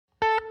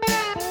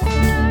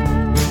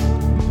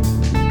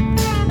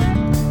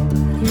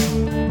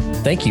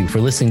Thank you for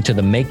listening to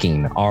the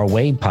Making Our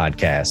Way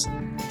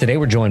podcast. Today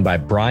we're joined by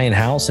Brian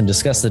House and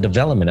discuss the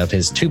development of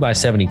his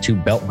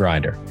 2x72 belt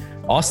grinder.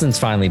 Austin's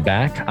finally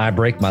back. I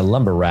break my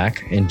lumber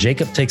rack, and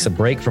Jacob takes a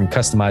break from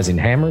customizing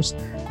hammers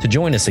to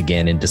join us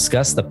again and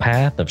discuss the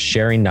path of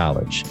sharing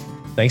knowledge.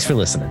 Thanks for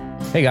listening.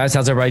 Hey guys,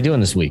 how's everybody doing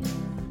this week?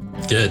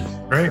 Good.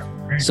 Great.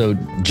 So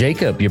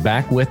Jacob, you're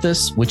back with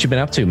us. What you been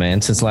up to,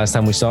 man, since the last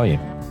time we saw you?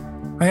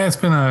 Yeah, it's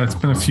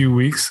been a few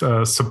weeks.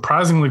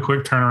 Surprisingly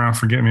quick turnaround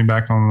for getting me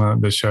back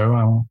on the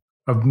show.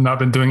 I've not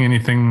been doing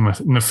anything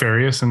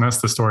nefarious, and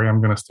that's the story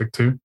I'm going to stick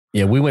to.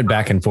 Yeah, we went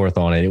back and forth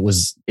on it. It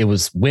was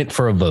went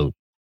for a vote.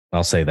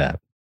 I'll say that.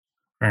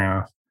 Fair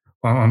enough.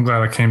 Well, I'm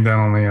glad I came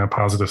down on the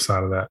positive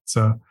side of that.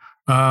 So,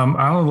 I don't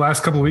know, the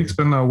last couple of weeks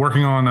been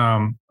working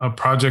on a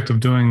project of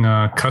doing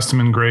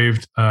custom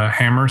engraved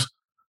hammers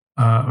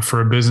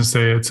for a business.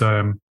 It's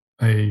a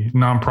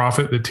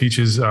nonprofit that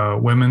teaches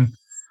women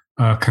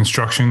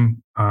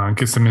construction,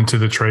 gets them into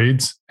the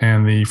trades.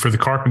 And for the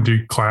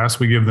carpentry class,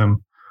 we give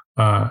them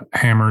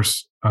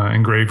hammers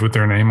engraved with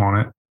their name on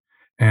it.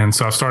 And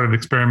so I've started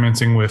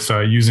experimenting with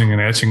using an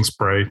etching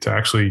spray to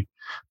actually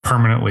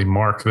permanently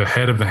mark the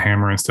head of the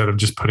hammer instead of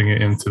just putting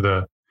it into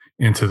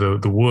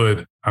the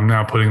wood. I'm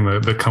now putting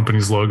the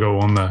company's logo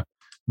on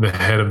the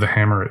head of the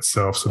hammer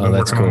itself. So I've been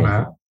working on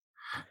that.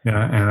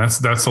 Yeah, and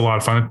that's a lot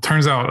of fun. It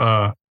turns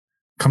out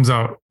comes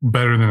out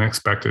better than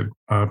expected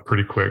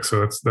pretty quick.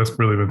 So that's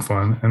really been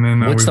fun. And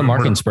then what's the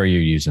marking spray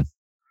you're using?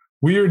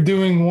 We are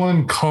doing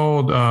one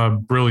called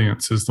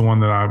Brilliance is the one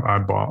that I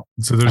bought.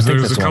 So there's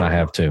that's a couple. One I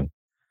have too.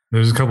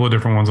 There's a couple of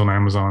different ones on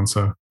Amazon.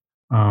 So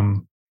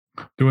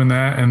doing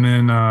that, and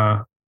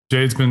then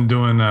Jade's been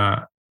doing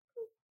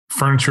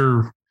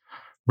furniture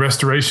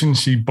restoration.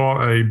 She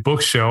bought a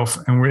bookshelf,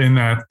 and we're in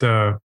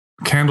that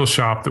candle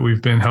shop that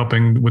we've been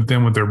helping with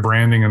them with their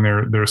branding and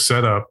their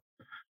setup.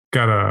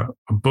 Got a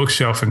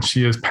bookshelf, and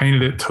she has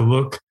painted it to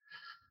look,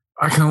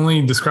 I can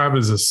only describe it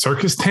as a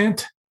circus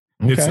tent.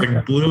 Okay. It's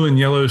like blue and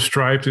yellow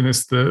striped, and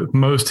it's the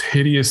most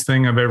hideous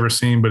thing I've ever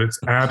seen, but it's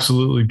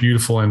absolutely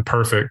beautiful and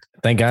perfect.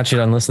 Thank God she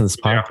doesn't listen to this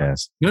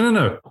podcast. Yeah.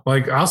 No.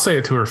 Like, I'll say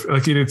it to her.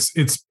 Like,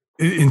 it's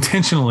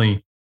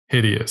intentionally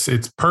hideous.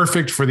 It's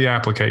perfect for the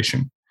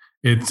application.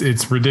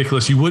 It's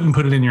ridiculous. You wouldn't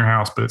put it in your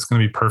house, but it's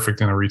going to be perfect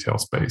in a retail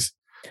space.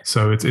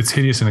 So it's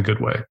hideous in a good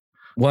way.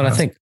 Well, and I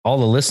think all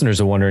the listeners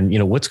are wondering,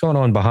 what's going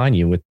on behind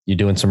you? With you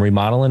doing some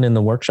remodeling in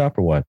the workshop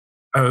or what?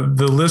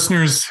 The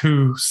listeners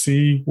who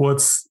see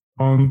what's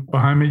on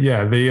behind me,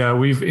 yeah,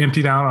 we've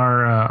emptied out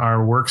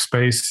our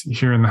workspace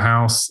here in the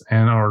house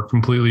and are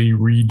completely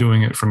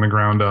redoing it from the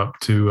ground up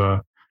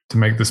to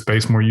make the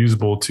space more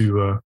usable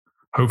to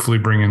hopefully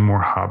bring in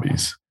more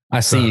hobbies. I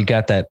see you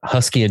got that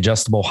Husky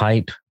adjustable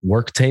height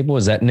work table.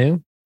 Is that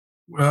new?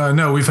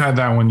 No, we've had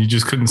that one. You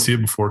just couldn't see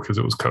it before because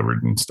it was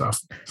covered in stuff.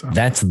 So.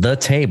 That's the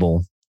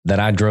table that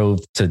I drove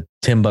to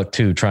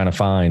Timbuktu trying to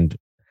find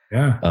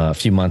a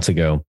few months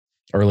ago,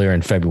 earlier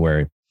in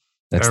February.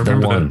 That's the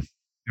one.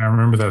 I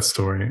remember that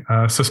story.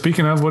 So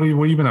speaking of, what have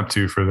you been up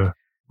to for the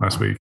last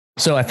week?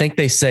 So I think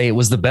they say it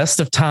was the best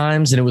of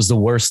times and it was the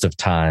worst of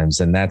times.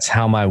 And that's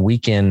how my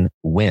weekend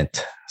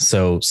went.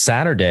 So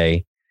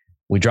Saturday,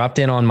 we dropped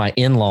in on my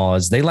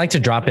in-laws. They like to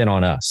drop in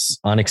on us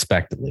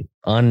unexpectedly,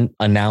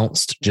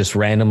 unannounced, just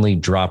randomly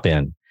drop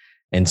in.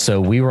 And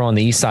so we were on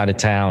the east side of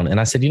town. And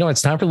I said,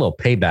 it's time for a little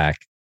payback.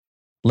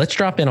 Let's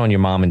drop in on your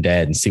mom and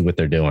dad and see what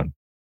they're doing.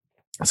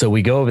 So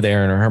we go over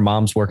there, and her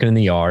mom's working in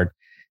the yard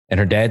and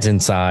her dad's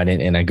inside.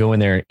 And I go in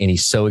there, and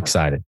he's so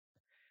excited.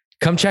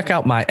 Come check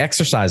out my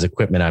exercise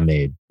equipment I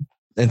made.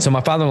 And so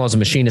my father-in-law's a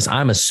machinist.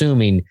 I'm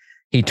assuming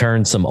he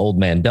turned some old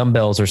man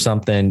dumbbells or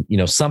something,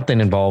 something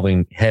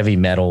involving heavy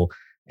metal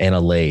and a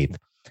lathe.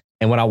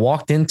 And what I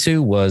walked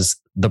into was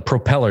the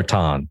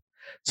Propellerton.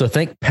 So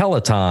think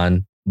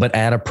Peloton, but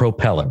add a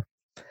propeller.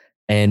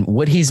 And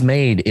what he's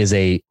made is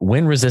a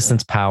wind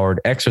resistance powered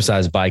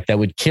exercise bike that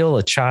would kill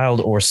a child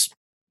or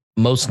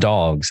most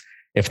dogs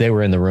if they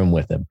were in the room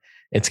with him.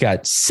 It's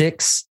got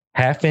 6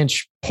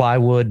 half-inch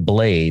plywood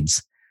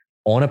blades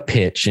on a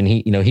pitch. And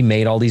he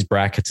made all these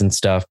brackets and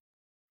stuff.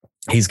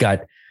 He's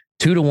got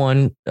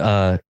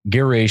 2-to-1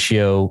 gear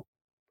ratio,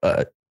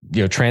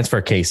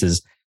 transfer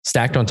cases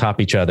stacked on top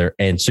of each other.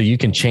 And so you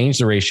can change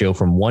the ratio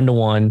from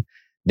 1-to-1,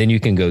 then you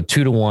can go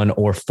 2-to-1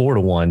 or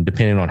 4-to-1,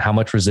 depending on how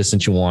much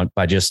resistance you want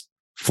by just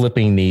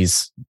flipping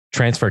these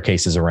transfer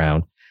cases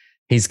around.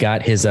 He's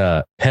got his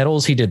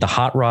pedals. He did the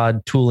hot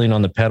rod tooling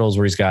on the pedals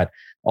where he's got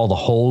all the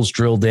holes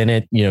drilled in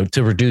it,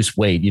 to reduce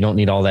weight. You don't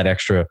need all that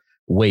extra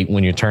weight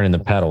when you're turning the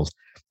pedals.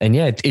 And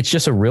yeah, it's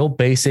just a real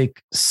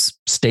basic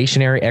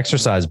stationary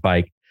exercise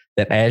bike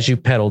that as you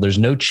pedal, there's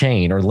no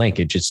chain or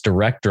linkage. It's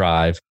direct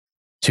drive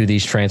to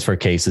these transfer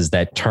cases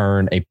that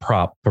turn a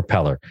prop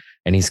propeller.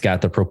 And he's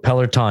got the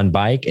Propellerton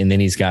bike, and then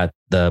he's got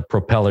the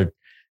propeller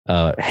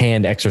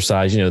hand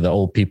exercise. The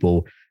old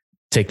people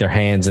take their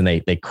hands and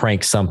they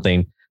crank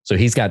something. So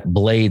he's got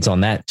blades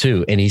on that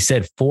too. And he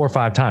said 4 or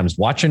 5 times,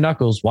 watch your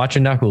knuckles,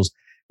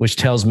 which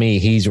tells me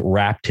he's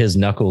wrapped his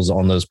knuckles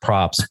on those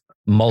props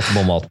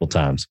multiple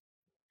times.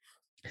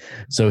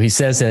 So he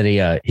says that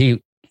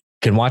he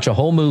can watch a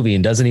whole movie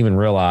and doesn't even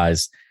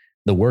realize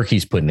the work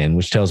he's putting in,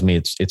 which tells me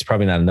it's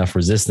probably not enough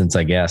resistance,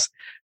 I guess.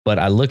 But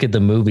I look at the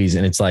movies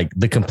and it's like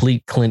the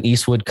complete Clint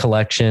Eastwood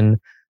collection,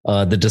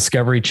 the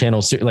Discovery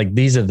Channel, like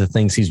these are the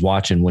things he's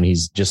watching when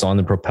he's just on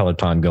the propeller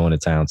time going to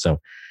town. So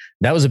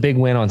that was a big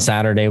win on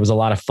Saturday. It was a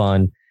lot of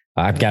fun.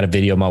 I've got a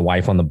video of my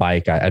wife on the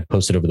bike. I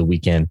posted over the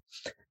weekend.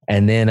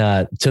 And then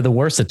to the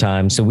worst of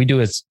times. So we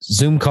do a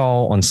Zoom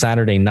call on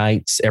Saturday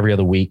nights every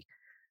other week.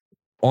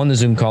 On the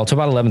Zoom call till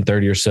about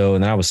 11:30 or so.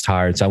 And then I was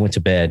tired. So I went to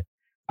bed.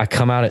 I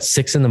come out at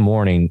 6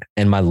 a.m.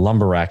 and my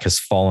lumber rack has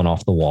fallen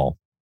off the wall.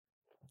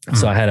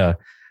 So I had a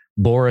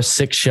Boris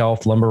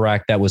 6-shelf lumber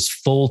rack that was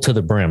full to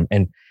the brim.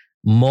 And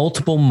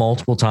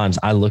multiple times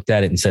I looked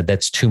at it and said,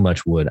 that's too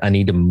much wood. I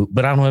need to move,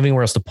 but I don't have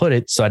anywhere else to put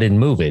it. So I didn't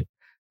move it,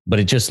 but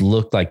it just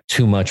looked like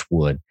too much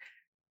wood,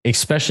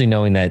 especially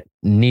knowing that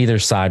neither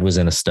side was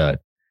in a stud.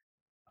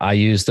 I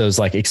used those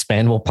like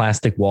expandable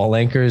plastic wall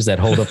anchors that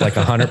hold up like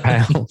 100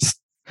 pounds.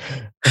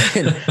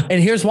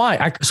 and here's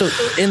why. So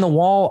in the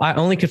wall, I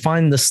only could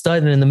find the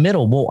stud in the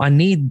middle. Well, I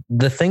need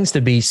the things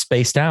to be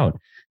spaced out.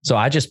 So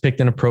I just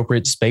picked an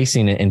appropriate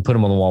spacing and put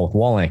them on the wall with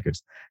wall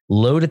anchors,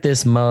 loaded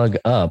this mug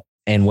up.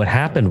 And what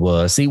happened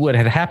was, what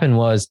had happened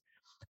was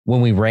when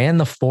we ran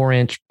the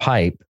 4-inch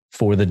pipe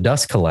for the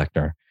dust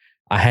collector,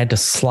 I had to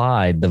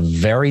slide the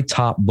very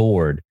top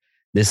board.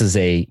 This is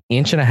a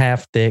 1.5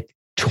 inch thick,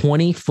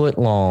 20-foot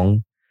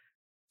long,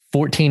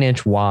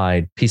 14-inch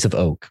wide piece of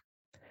oak.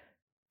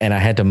 And I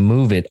had to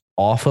move it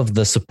off of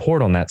the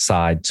support on that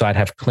side so I'd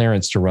have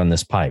clearance to run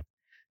this pipe.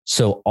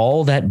 So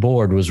all that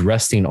board was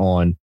resting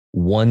on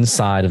one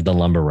side of the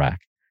lumber rack.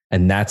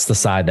 And that's the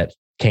side that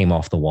came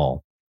off the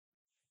wall.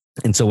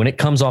 And so when it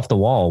comes off the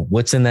wall,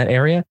 what's in that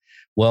area?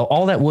 Well,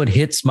 all that wood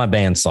hits my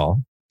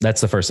bandsaw. That's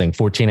the first thing,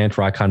 14-inch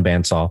Rikon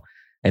bandsaw.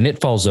 And it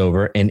falls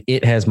over and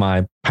it has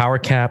my power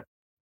cap,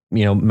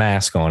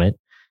 mask on it,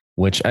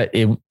 which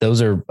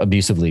those are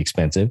abusively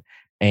expensive.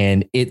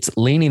 And it's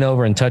leaning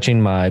over and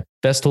touching my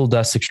Festool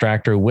dust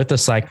extractor with a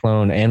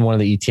Cyclone and one of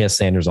the ETS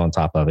sanders on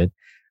top of it.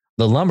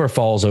 The lumber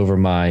falls over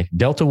my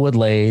Delta wood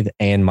lathe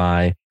and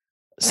my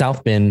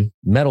South Bend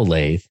metal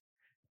lathe.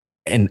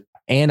 And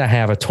I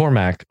have a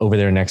Tormac over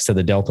there next to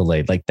the Delta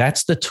lathe. Like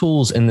that's the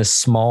tools in this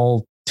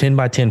small 10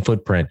 by 10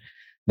 footprint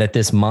that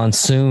this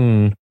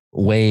monsoon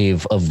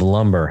wave of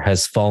lumber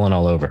has fallen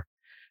all over.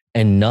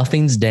 And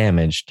nothing's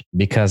damaged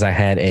because I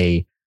had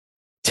a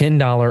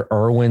 $10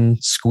 Irwin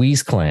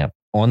squeeze clamp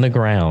on the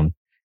ground.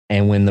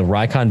 And when the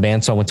Rikon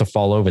bandsaw went to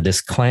fall over, this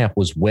clamp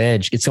was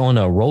wedged. It's on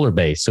a roller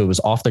base. So it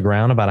was off the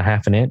ground about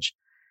 1/2 inch.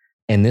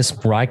 And this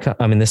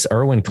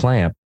Irwin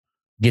clamp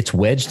gets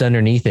wedged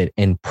underneath it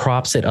and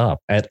props it up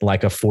at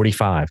like a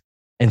 45.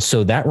 And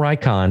so that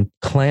Rikon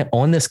clamp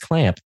on this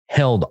clamp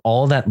held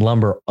all that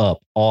lumber up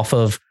off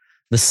of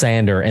the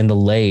sander and the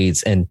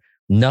lathes, and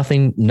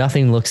nothing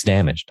looks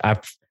damaged.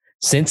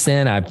 Since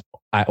then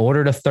I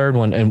ordered a third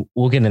one, and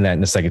we'll get into that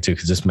in a second too,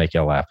 because this will make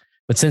y'all laugh.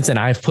 But since then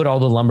I've put all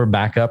the lumber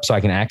back up so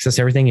I can access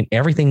everything, and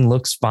everything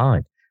looks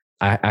fine.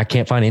 I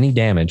can't find any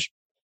damage.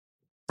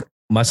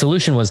 My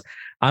solution was,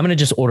 I'm going to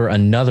just order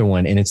another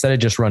one. And instead of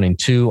just running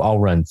 2, I'll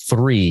run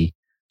 3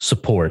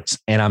 supports,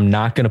 and I'm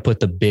not going to put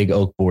the big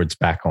oak boards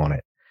back on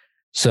it.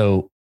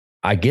 So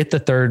I get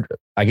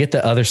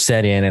the other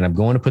set in, and I'm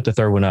going to put the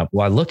third one up.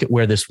 Well, I look at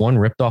where this one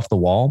ripped off the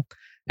wall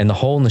and the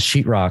hole in the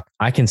sheetrock.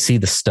 I can see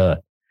the stud.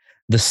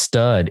 The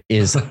stud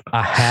is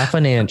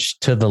 1/2 inch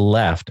to the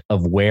left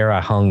of where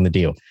I hung the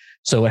deal.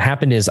 So what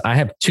happened is I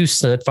have 2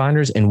 stud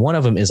finders, and one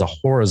of them is a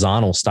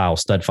horizontal style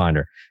stud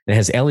finder. It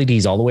has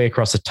LEDs all the way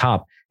across the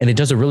top, and it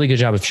does a really good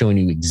job of showing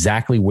you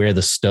exactly where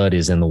the stud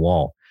is in the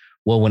wall.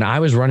 Well, when I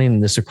was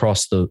running this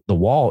across the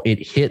wall,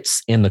 it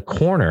hits in the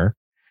corner,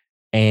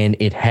 and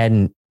it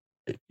hadn't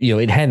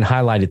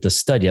highlighted the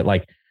stud yet.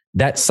 Like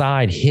that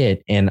side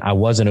hit, and I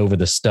wasn't over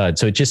the stud.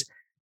 So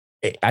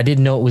I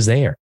didn't know it was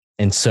there.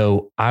 And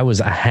so I was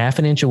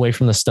 1/2 inch away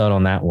from the stud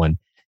on that one.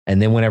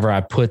 And then whenever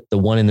I put the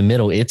one in the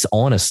middle, it's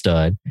on a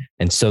stud.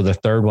 And so the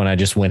third one, I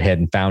just went ahead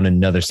and found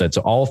another stud.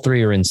 So all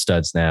 3 are in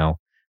studs now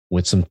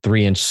with some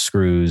 3-inch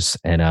screws.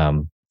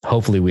 And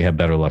hopefully we have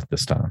better luck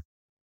this time.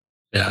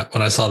 Yeah.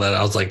 When I saw that,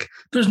 I was like,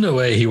 there's no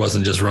way he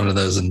wasn't just running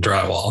those in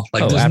drywall.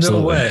 Like, there's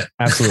absolutely. no way.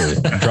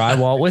 Absolutely.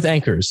 Drywall with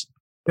anchors.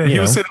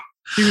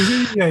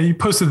 Yeah, you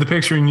posted the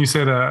picture and you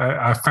said,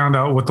 I found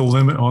out what the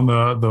limit on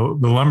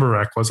the lumber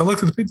rack was. I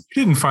looked at the picture.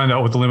 You didn't find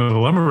out what the limit of the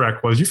lumber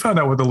rack was. You found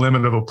out what the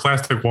limit of a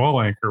plastic wall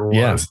anchor was.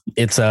 Yeah,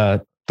 it's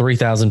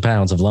 3,000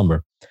 pounds of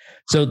lumber.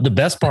 So the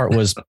best part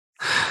was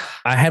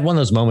I had one of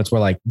those moments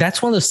where, like,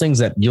 that's one of those things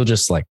that you'll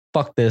just like,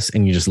 fuck this,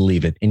 and you just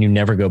leave it and you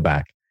never go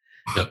back.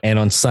 Yep. And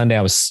on Sunday,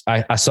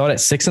 I saw it at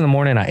 6 a.m.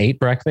 I ate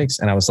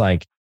breakfast, and I was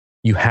like,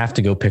 you have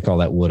to go pick all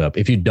that wood up.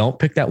 If you don't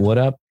pick that wood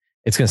up,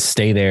 it's going to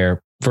stay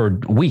there for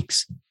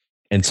weeks.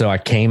 And so I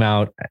came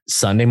out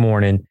Sunday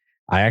morning.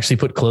 I actually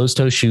put closed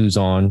toe shoes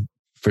on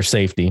for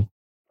safety,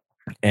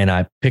 and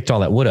I picked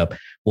all that wood up.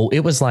 Well, it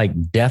was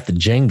like death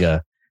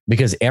Jenga,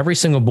 because every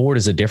single board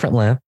is a different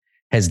length.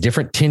 has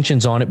different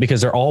tensions on it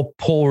because they're all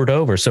poured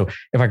over. So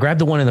if I grab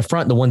the one in the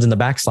front, the ones in the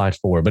back slide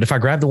forward. But if I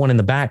grab the one in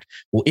the back,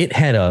 well, it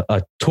had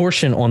a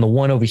torsion on the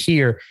one over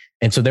here.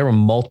 And so there were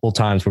multiple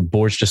times where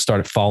boards just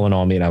started falling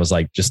on me. And I was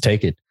like, just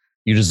take it.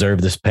 You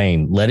deserve this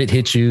pain. Let it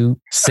hit you.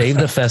 Save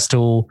the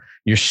Festool.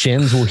 Your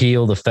shins will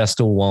heal. The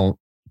Festool won't.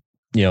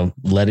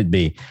 Let it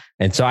be.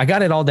 And so I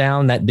got it all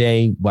down that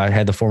day. I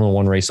had the Formula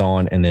One race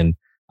on, and then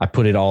I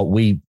put it all.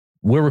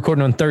 We're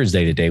recording on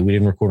Thursday today. We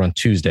didn't record on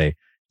Tuesday.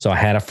 So I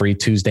had a free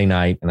Tuesday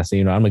night, and I said,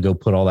 I'm going to go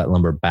put all that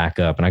lumber back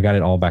up. And I got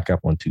it all back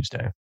up on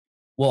Tuesday.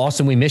 Well,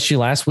 Austin, we missed you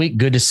last week.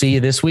 Good to see you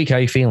this week. How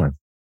you feeling?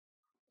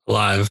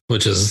 Live,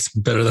 which is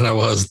better than I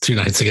was 2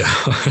 nights ago.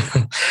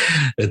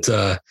 It's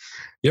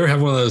you ever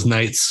have one of those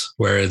nights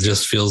where it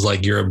just feels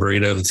like you're a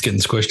burrito that's getting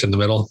squished in the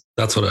middle?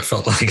 That's what it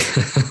felt like.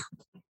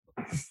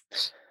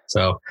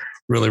 So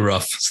really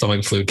rough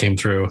stomach flu came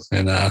through,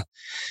 and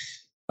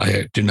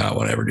I do not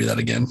want to ever do that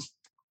again.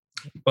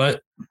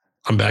 But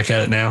I'm back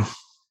at it now,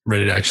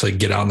 ready to actually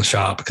get out in the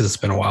shop because it's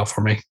been a while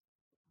for me.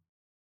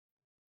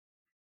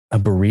 A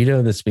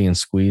burrito that's being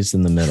squeezed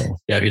in the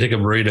middle. Yeah, if you take a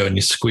burrito and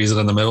you squeeze it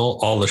in the middle,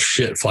 all the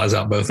shit flies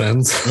out both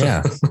ends.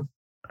 Yeah.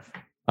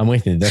 I'm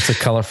with you. That's a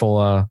colorful,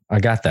 I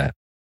got that.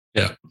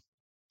 Yeah.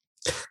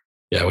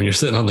 Yeah, when you're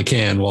sitting on the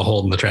can while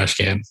holding the trash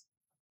can.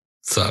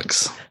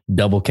 Sucks.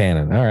 Double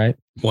cannon. All right.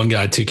 One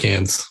guy, 2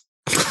 cans.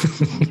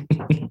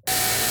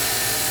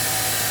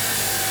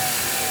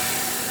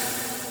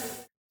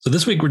 So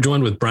this week we're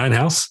joined with Brian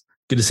House.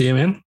 Good to see you,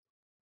 man.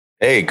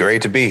 Hey,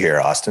 great to be here,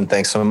 Austin.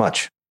 Thanks so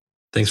much.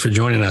 Thanks for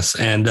joining us.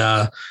 And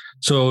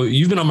so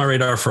you've been on my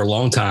radar for a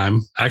long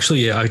time.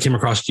 Actually, I came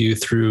across you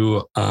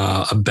through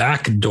a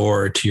back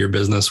door to your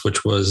business,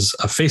 which was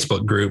a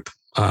Facebook group,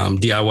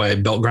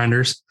 DIY Belt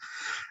Grinders.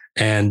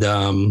 And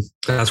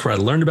that's where I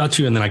learned about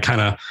you. And then I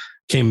kind of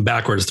came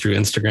backwards through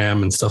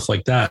Instagram and stuff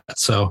like that.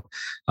 So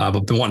I've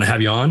been wanting to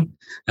have you on.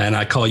 And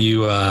I call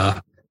you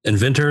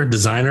inventor,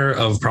 designer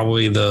of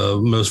probably the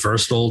most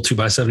versatile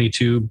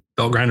 2x72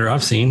 belt grinder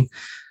I've seen.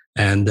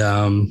 And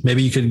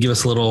maybe you could give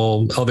us a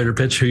little elevator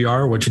pitch, who you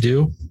are, what you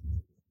do.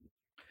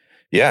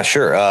 Yeah,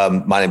 sure.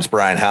 My name's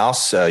Brian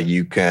House.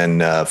 You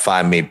can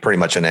find me pretty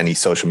much on any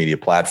social media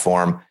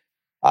platform.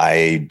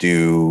 I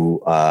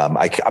do.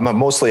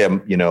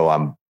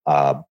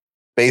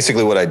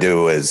 Basically what I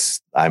do is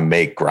I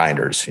make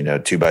grinders,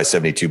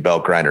 2x72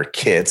 belt grinder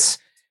kits.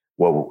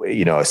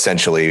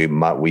 Essentially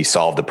we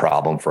solved the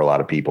problem for a lot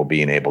of people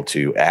being able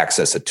to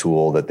access a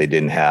tool that they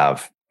didn't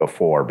have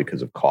before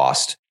because of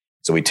cost.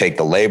 So we take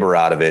the labor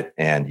out of it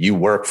and you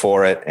work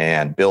for it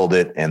and build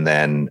it. And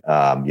then,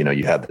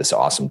 you have this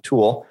awesome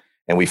tool,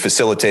 and we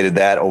facilitated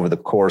that over the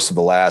course of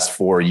the last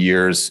 4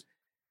 years,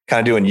 kind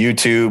of doing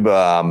YouTube.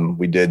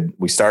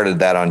 We started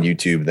that on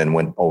YouTube, then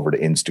went over to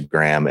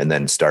Instagram, and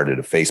then started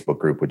a Facebook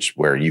group,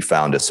 where you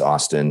found us,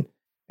 Austin.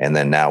 And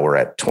then now we're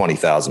at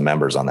 20,000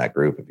 members on that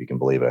group, if you can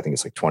believe it. I think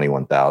it's like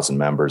 21,000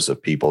 members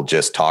of people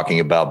just talking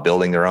about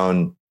building their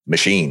own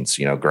machines,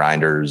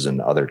 grinders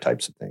and other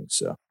types of things.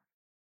 So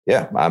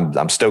yeah,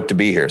 I'm stoked to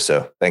be here.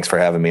 So thanks for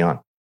having me on.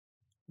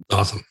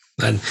 Awesome.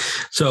 And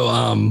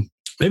so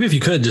maybe if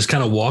you could just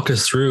kind of walk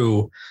us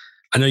through,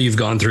 I know you've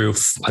gone through,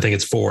 I think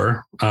it's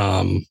 4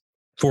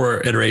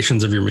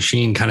 iterations of your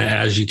machine kind of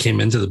as you came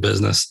into the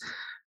business.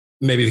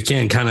 Maybe if you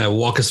can kind of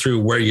walk us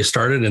through where you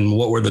started and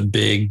what were the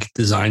big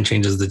design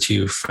changes that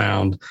you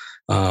found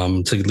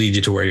to lead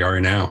you to where you are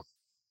now.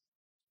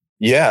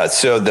 Yeah.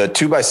 So the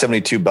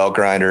 2x72 belt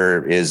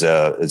grinder is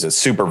a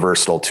super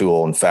versatile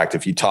tool. In fact,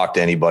 if you talk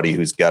to anybody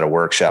who's got a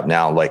workshop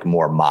now, like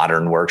more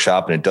modern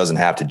workshop, and it doesn't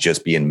have to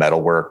just be in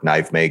metalwork,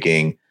 knife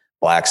making,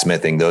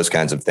 blacksmithing, those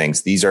kinds of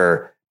things. These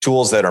are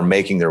tools that are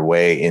making their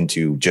way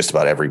into just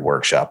about every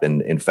workshop.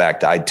 And in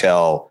fact, I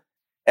tell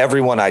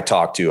everyone I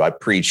talk to, I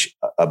preach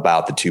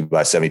about the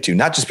 2x72,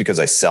 not just because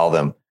I sell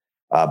them,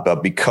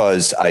 but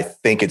because I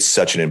think it's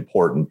such an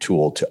important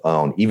tool to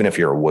own, even if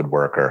you're a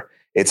woodworker.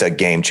 It's a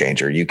game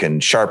changer. You can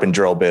sharpen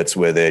drill bits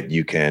with it.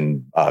 You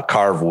can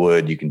carve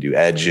wood. You can do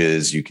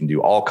edges. You can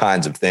do all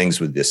kinds of things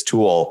with this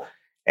tool.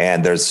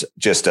 And there's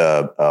just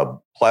a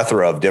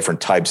plethora of different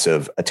types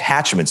of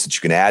attachments that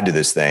you can add to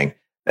this thing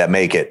that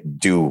make it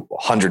do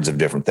hundreds of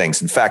different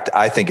things. In fact,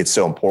 I think it's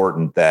so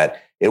important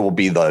that it will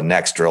be the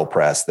next drill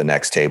press, the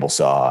next table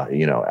saw.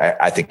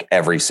 I think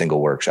every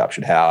single workshop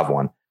should have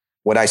one.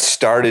 When I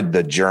started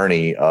the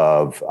journey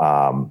of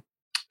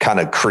kind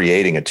of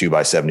creating a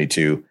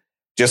 2x72,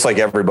 just like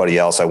everybody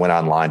else, I went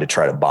online to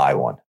try to buy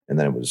one. And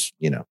then it was,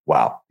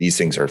 wow, these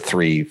things are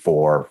 $3,000,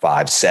 $4,000,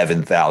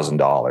 $5,000,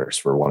 $7,000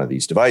 for one of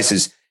these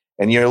devices.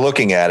 And you're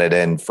looking at it,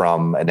 and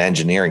from an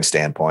engineering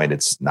standpoint,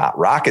 it's not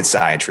rocket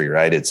science,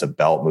 right? It's a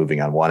belt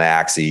moving on one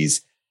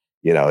axis.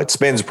 It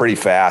spins pretty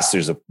fast.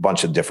 There's a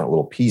bunch of different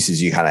little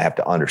pieces you kind of have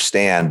to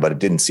understand, but it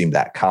didn't seem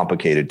that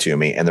complicated to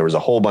me. And there was a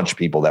whole bunch of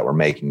people that were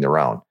making their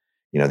own.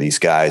 These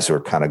guys who are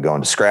kind of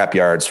going to scrap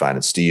yards,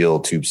 finding steel,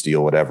 tube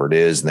steel, whatever it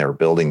is. And they were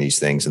building these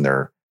things in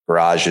their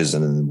garages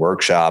and in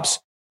workshops,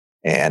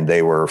 and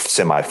they were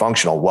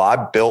semi-functional. Well, I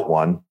built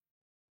one.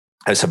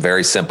 It's a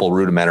very simple,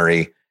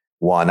 rudimentary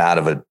one out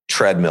of a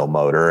treadmill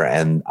motor.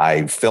 And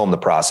I filmed the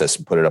process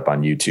and put it up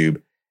on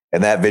YouTube.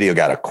 And that video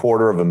got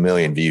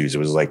 250,000 views. It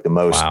was like the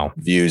most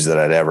views that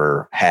I'd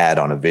ever had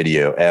on a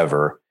video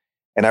ever.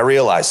 And I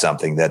realized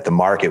something, that the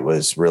market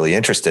was really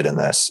interested in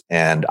this.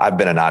 And I've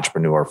been an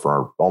entrepreneur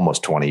for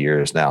almost 20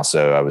 years now.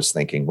 So I was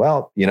thinking,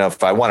 well,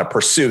 if I want to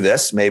pursue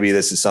this, maybe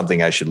this is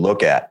something I should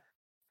look at.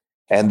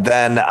 And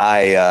then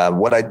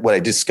what I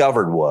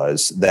discovered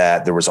was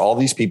that there was all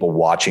these people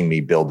watching me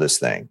build this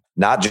thing,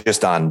 not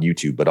just on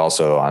YouTube, but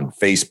also on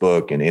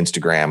Facebook and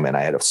Instagram. And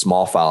I had a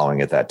small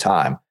following at that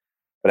time.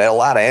 But I had a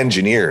lot of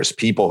engineers,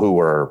 people who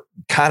were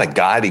kind of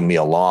guiding me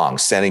along,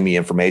 sending me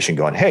information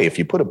going, hey, if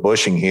you put a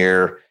bushing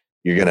here,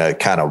 you're going to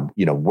kind of,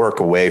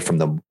 work away from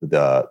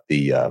the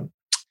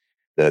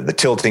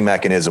tilting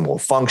mechanism will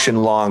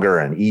function longer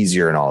and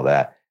easier and all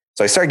that.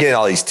 So I started getting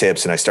all these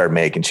tips and I started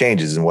making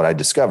changes. And what I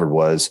discovered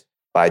was,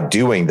 by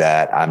doing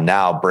that, I'm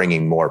now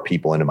bringing more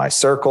people into my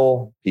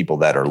circle, people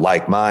that are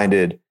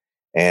like-minded,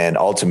 and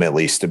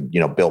ultimately,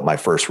 built my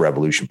first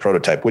Revolution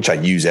prototype, which I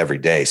use every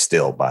day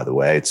still, by the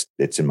way.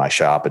 It's in my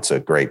shop. It's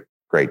a great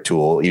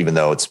tool, even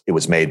though it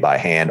was made by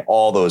hand.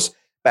 All those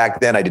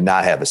back then, I did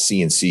not have a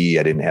CNC.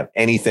 I didn't have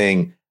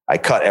anything. I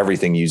cut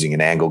everything using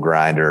an angle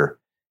grinder,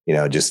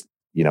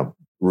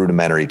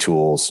 rudimentary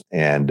tools,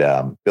 and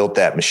built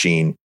that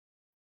machine.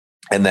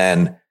 And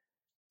then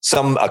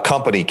a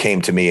company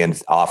came to me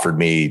and offered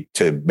me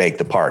to make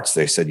the parts.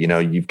 They said,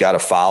 you've got a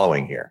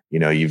following here.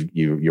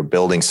 You're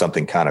building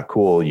something kind of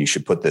cool. You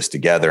should put this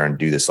together and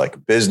do this like a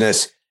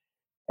business.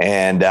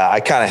 And I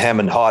kind of hem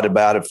and hawed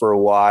about it for a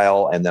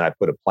while. And then I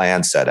put a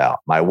plan set out.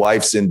 My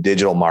wife's in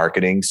digital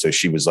marketing. So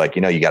she was like,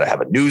 you got to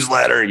have a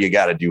newsletter. You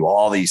got to do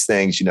all these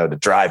things, to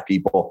drive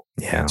people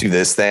to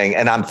this thing.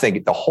 And I'm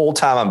thinking, the whole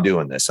time I'm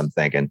doing this, I'm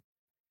thinking,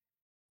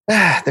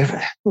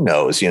 who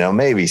knows,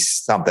 maybe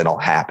something will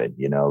happen,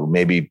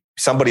 maybe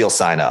somebody will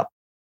sign up.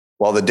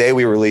 Well, the day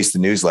we released the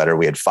newsletter,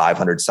 we had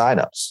 500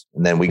 signups,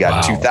 and then we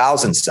got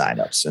 2,000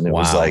 signups. And it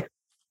was like,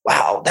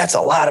 wow, that's a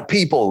lot of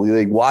people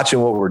like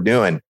watching what we're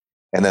doing.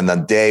 And then the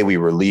day we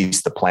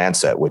released the plan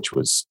set, which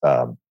was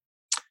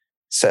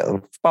set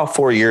about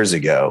 4 years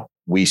ago,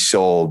 we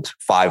sold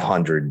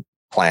 500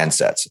 plan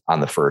sets on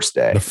the first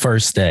day. The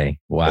first day.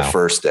 Wow. The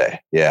first day.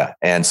 Yeah.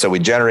 And so we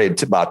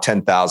generated about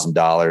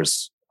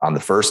 $10,000 on the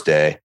first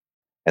day.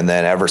 And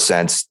then ever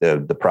since,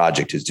 the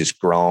project has just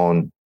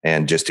grown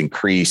and just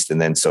increased.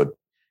 And then, so,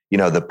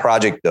 the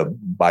project,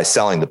 by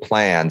selling the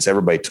plans,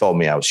 everybody told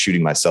me I was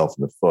shooting myself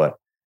in the foot.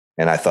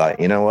 And I thought,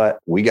 you know what,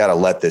 we got to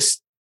let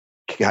this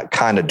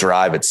kind of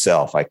drive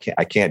itself. I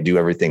can't do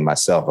everything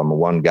myself. I'm a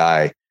one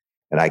guy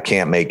and I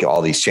can't make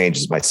all these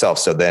changes myself.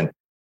 So then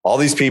all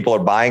these people are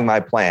buying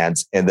my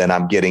plans, and then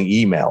I'm getting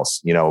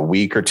emails, a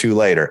week or two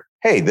later.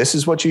 Hey, this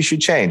is what you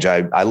should change.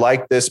 I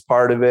like this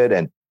part of it.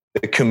 And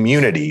the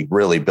community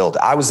really built.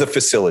 I was the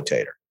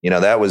facilitator.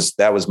 That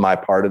was my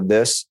part of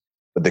this,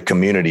 but the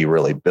community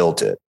really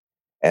built it.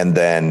 And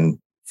then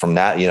from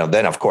that,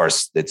 then of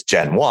course it's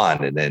Gen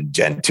 1 and then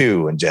Gen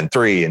 2 and Gen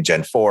 3 and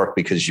Gen 4,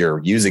 because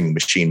you're using the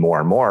machine more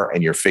and more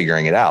and you're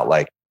figuring it out.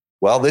 Like,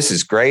 well, this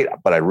is great,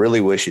 but I really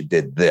wish it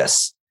did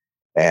this.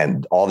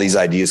 And all these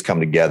ideas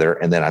come together.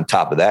 And then on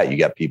top of that, you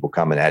got people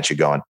coming at you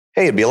going,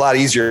 hey, it'd be a lot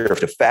easier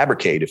to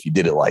fabricate if you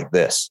did it like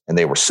this. And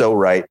they were so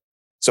right.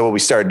 So what we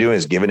started doing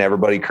is giving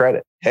everybody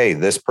credit. Hey,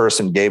 this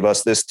person gave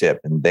us this tip,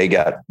 and they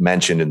got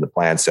mentioned in the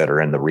plan set or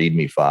in the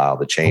README file,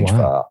 the change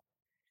file.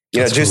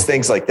 That's just cool.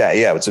 Things like that.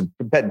 Yeah, it's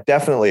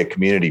definitely a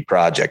community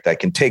project. I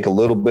can take a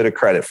little bit of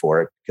credit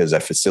for it because I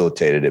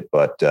facilitated it,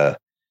 but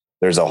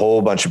there's a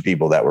whole bunch of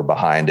people that were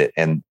behind it,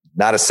 and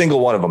not a single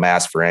one of them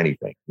asked for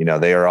anything.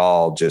 They are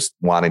all just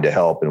wanting to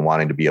help and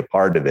wanting to be a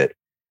part of it.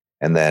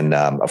 And then,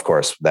 of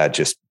course, that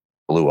just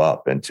blew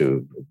up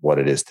into what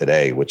it is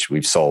today, which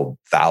we've sold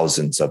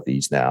thousands of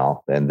these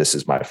now. And this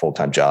is my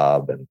full-time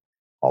job and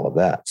all of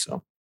that.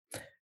 So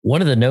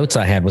one of the notes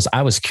I had was,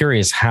 I was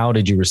curious, how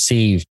did you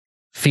receive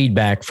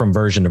feedback from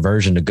version to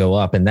version to go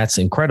up? And that's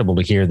incredible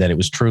to hear that it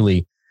was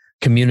truly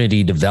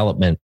community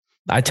development.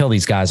 I tell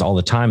these guys all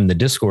the time in the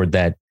Discord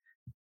that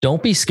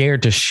don't be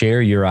scared to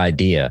share your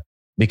idea,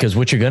 because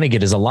what you're going to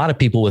get is a lot of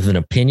people with an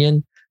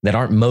opinion that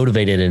aren't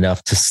motivated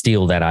enough to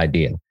steal that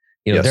idea.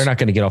 Yes. They're not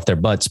going to get off their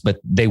butts, but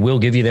they will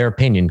give you their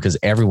opinion because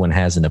everyone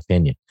has an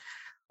opinion.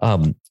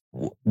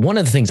 One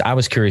of the things I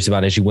was curious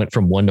about as you went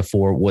from 1 to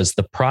 4 was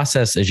the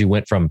process as you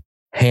went from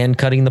hand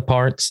cutting the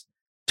parts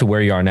to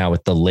where you are now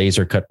with the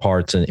laser cut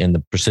parts and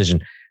the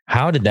precision.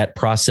 How did that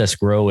process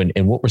grow,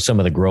 and what were some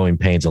of the growing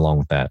pains along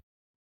with that?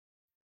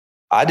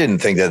 I didn't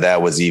think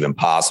that was even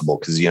possible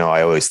because,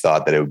 I always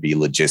thought that it would be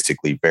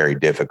logistically very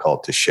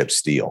difficult to ship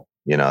steel.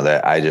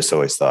 That I just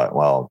always thought,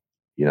 well,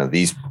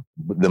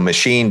 the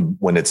machine,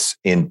 when it's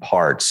in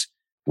parts,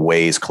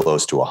 weighs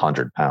close to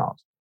 100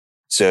 pounds.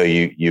 So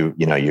you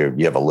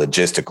have a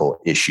logistical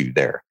issue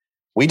there.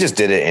 We just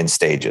did it in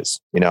stages.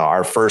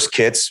 Our first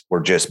kits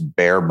were just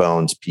bare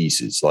bones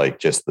pieces, like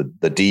just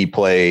the D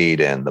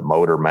plate and the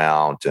motor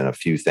mount and a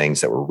few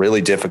things that were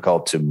really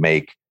difficult to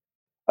make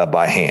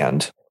by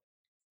hand.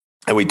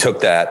 And we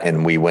took that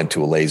and we went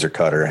to a laser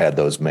cutter, had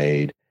those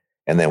made,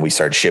 and then we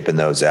started shipping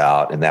those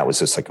out. And that was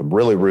just like a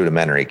really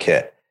rudimentary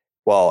kit.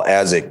 Well,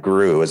 as it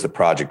grew, as the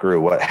project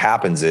grew, what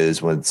happens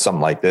is when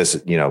something like this,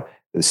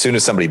 as soon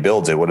as somebody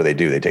builds it, what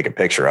do? They take a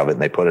picture of it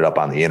and they put it up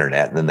on the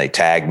internet, and then they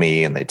tag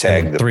me and they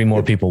tag and three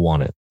more people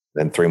want it.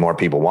 Then 3 more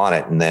people want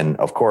it. And then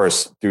of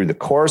course, through the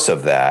course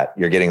of that,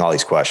 you're getting all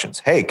these questions.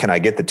 Hey, can I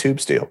get the tube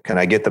steel? Can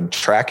I get the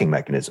tracking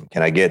mechanism?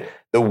 Can I get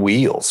the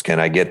wheels?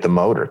 Can I get the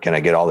motor? Can I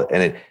get all that?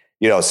 And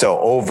so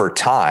over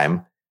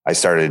time, I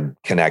started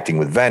connecting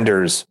with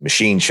vendors,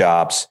 machine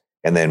shops,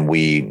 and then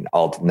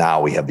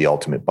now we have the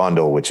ultimate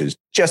bundle, which is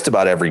just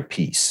about every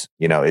piece.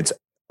 It's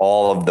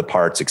all of the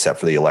parts except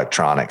for the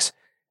electronics.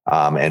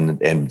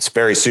 And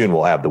very soon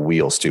we'll have the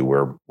wheels too.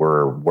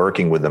 We're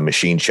working with a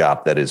machine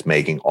shop that is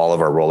making all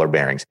of our roller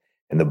bearings.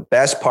 And the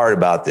best part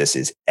about this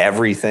is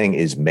everything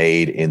is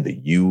made in the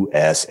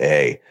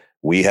USA.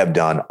 We have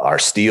done, our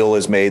steel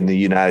is made in the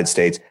United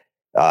States.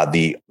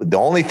 The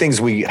only things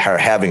we are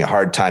having a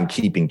hard time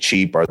keeping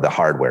cheap are the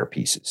hardware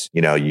pieces.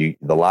 A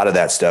lot of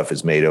that stuff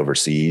is made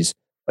overseas,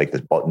 like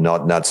the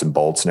nuts and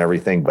bolts and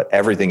everything, but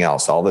everything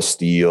else, all the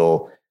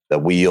steel, the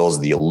wheels,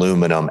 the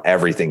aluminum,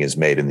 everything is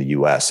made in the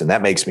US. And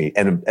that makes me,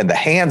 and the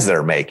hands that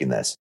are making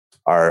this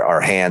are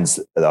hands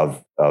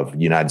of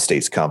United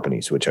States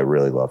companies, which I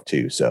really love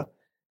too. So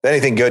if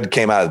anything good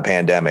came out of the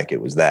pandemic, it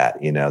was that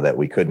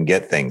we couldn't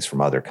get things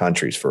from other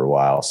countries for a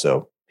while.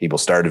 So people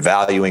started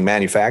valuing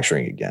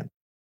manufacturing again.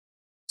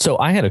 So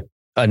I had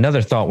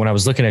another thought when I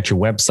was looking at your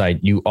website.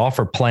 You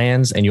offer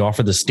plans and you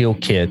offer the steel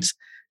kits,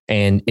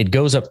 and it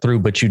goes up through,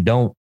 but you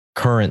don't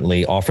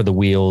currently offer the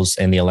wheels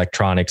and the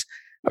electronics.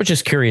 I was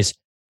just curious,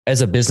 as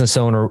a business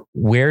owner,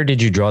 where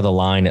did you draw the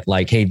line at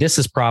like, hey, this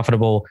is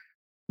profitable,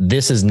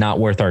 this is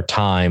not worth our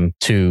time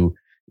to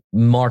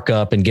mark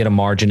up and get a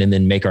margin and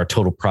then make our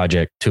total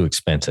project too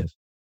expensive?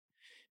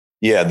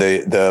 Yeah,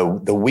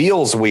 the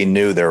wheels, we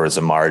knew there was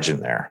a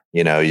margin there,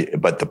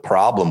 but the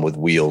problem with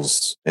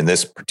wheels in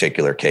this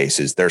particular case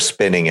is they're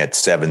spinning at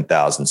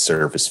 7,000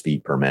 surface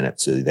feet per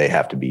minute. So they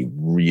have to be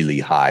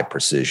really high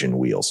precision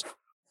wheels.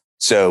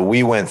 So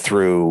we went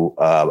through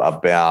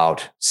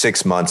about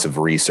 6 months of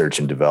research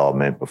and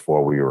development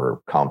before we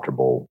were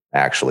comfortable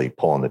actually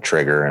pulling the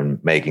trigger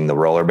and making the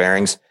roller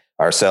bearings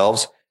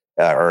ourselves,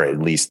 or at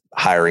least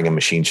hiring a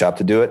machine shop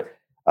to do it.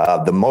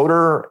 The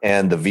motor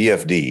and the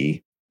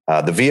VFD,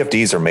 the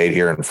VFDs are made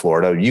here in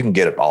Florida. You can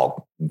get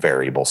all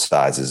variable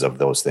sizes of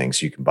those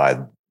things. You can buy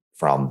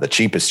from the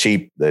cheapest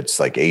cheap, that's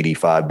like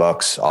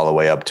 $85 all the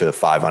way up to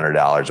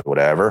 $500 or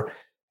whatever.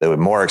 The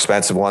more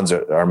expensive ones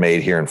are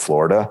made here in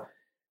Florida.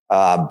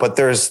 But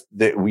there's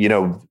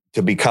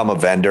to become a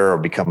vendor or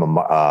become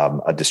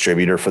a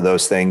distributor for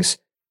those things,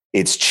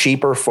 it's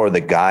cheaper for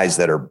the guys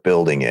that are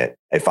building it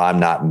if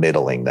I'm not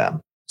middling them.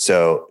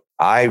 So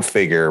I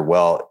figure,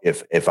 well,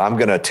 if I'm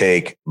going to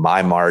take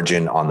my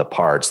margin on the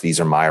parts, these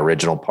are my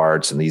original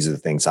parts, and these are the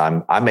things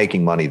I'm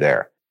making money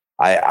there.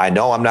 I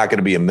know I'm not going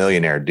to be a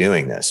millionaire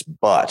doing this,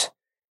 but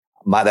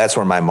that's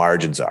where my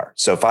margins are.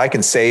 So if I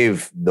can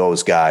save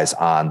those guys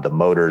on the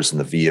motors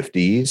and the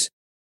VFDs,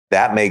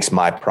 that makes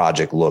my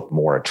project look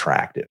more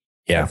attractive.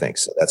 Yeah, I think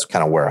so. That's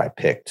kind of where I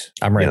picked.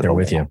 I'm right there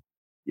with you.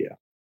 Yeah.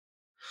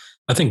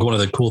 I think one of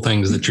the cool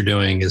things that you're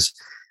doing is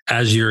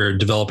as you're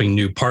developing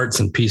new parts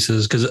and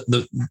pieces, because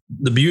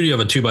the beauty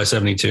of a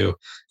 2x72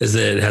 is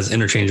that it has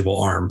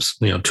interchangeable arms.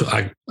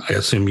 I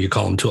assume you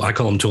call them I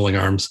call them tooling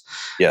arms.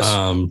 Yes.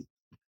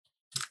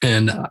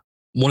 And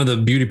one of the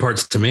beauty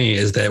parts to me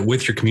is that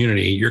with your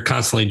community, you're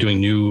constantly doing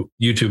new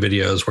YouTube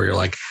videos where you're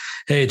like,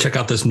 hey, check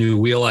out this new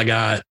wheel I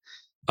got.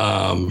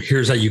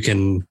 Here's how you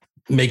can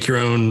make your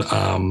own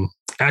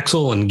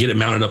axle and get it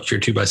mounted up to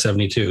your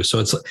 2x72.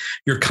 So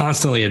you're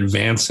constantly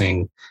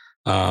advancing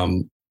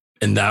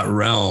in that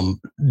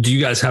realm. Do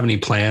you guys have any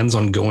plans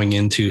on going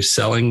into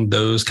selling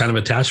those kind of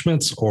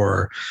attachments,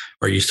 or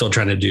are you still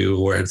trying to do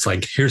where it's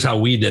like, here's how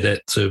we did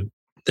it so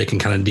they can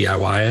kind of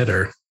DIY it?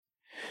 Or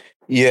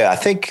yeah, I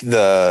think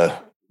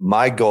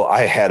my goal,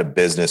 I had a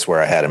business where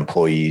I had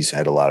employees, I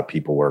had a lot of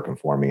people working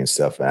for me and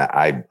stuff. And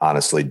I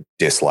honestly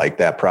dislike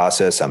that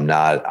process. I'm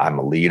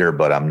a leader,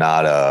 but I'm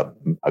not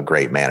a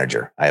great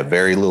manager. I have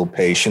very little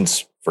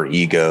patience for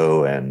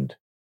ego. And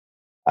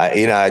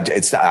I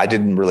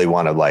didn't really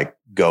want to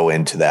go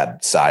into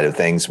that side of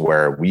things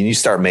where when you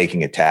start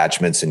making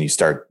attachments and you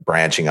start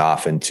branching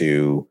off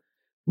into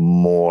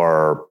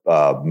more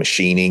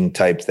machining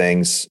type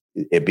things,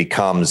 it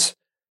becomes,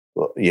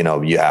 you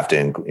have to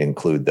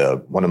include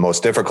one of the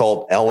most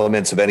difficult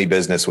elements of any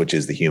business, which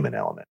is the human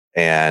element.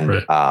 And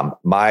right.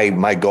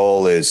 My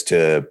goal is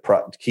to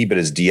keep it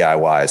as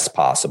DIY as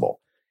possible.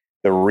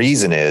 The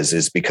reason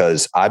is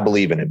because I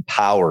believe in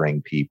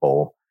empowering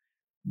people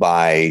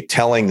by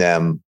telling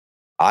them,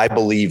 I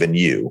believe in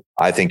you.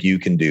 I think you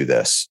can do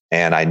this.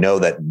 And I know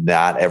that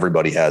not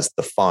everybody has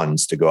the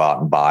funds to go out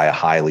and buy a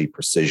highly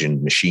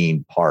precision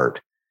machine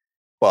part.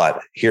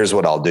 But here's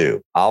what I'll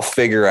do. I'll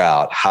figure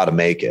out how to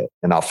make it,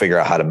 and I'll figure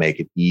out how to make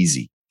it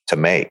easy to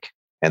make.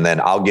 And then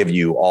I'll give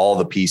you all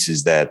the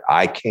pieces that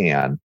I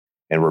can.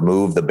 and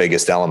remove the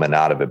biggest element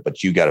out of it,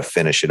 but you got to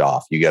finish it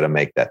off. You got to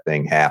make that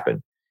thing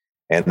happen.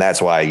 And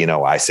that's why,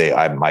 I say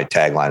my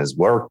tagline is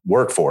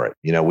work for it.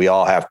 We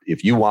all have,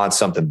 if you want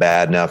something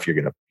bad enough, you're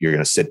going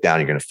to sit down,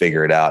 you're going to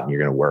figure it out, and you're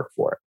going to work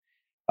for it.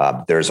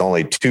 There's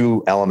only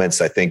two elements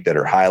I think that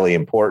are highly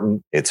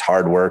important. It's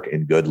hard work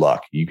and good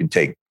luck. You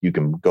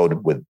can go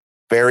with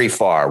very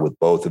far with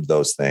both of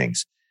those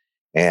things.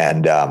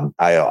 And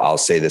I'll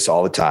say this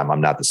all the time.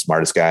 I'm not the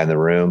smartest guy in the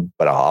room,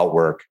 but I'll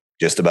outwork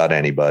just about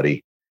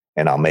anybody.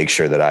 And I'll make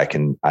sure that I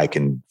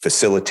can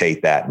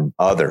facilitate that in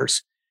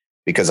others,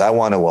 because I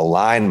want to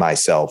align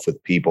myself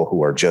with people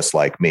who are just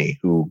like me,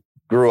 who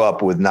grew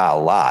up with not a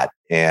lot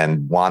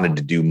and wanted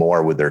to do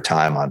more with their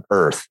time on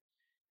earth.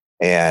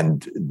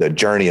 And the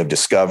journey of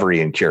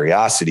discovery and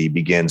curiosity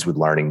begins with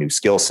learning new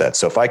skill sets.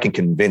 So if I can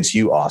convince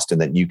you, Austin,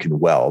 that you can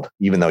weld,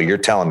 even though you're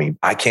telling me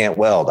I can't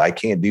weld, I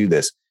can't do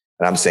this.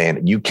 And I'm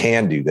saying you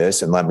can do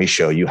this, and let me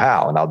show you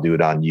how. And I'll do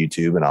it on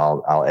YouTube, and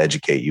I'll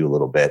educate you a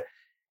little bit.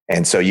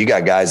 And so you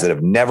got guys that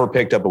have never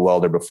picked up a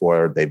welder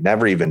before. They've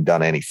never even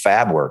done any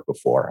fab work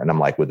before. And I'm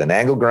like, with an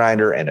angle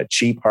grinder and a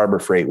cheap Harbor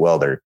Freight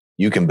welder,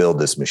 you can build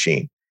this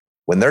machine.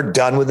 When they're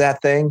done with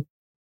that thing,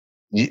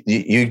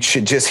 you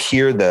should just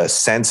hear the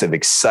sense of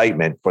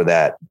excitement for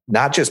that,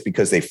 not just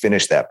because they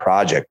finished that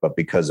project, but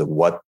because of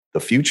what the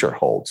future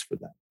holds for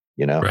them,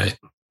 Right.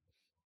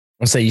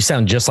 I'll say you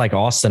sound just like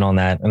Austin on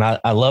that. And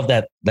I love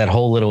that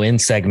whole little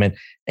end segment.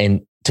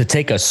 And to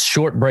take a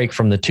short break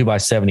from the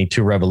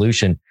 2x72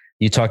 revolution,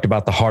 you talked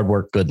about the hard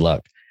work, good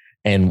luck.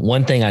 And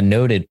one thing I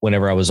noted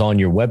whenever I was on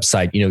your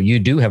website, you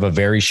do have a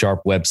very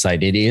sharp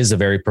website. It is a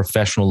very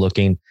professional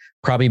looking,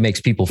 probably makes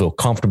people feel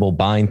comfortable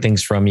buying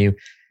things from you.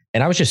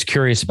 And I was just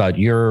curious about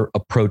your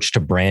approach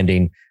to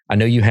branding. I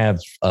know you have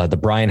the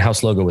Bryan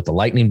House logo with the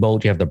lightning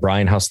bolt. You have the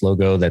Bryan House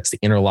logo. That's the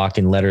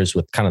interlocking letters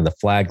with kind of the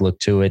flag look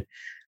to it.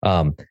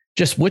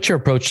 Just what's your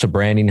approach to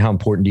branding? How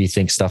important do you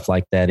think stuff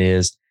like that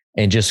is?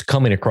 And just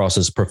coming across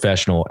as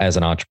professional as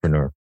an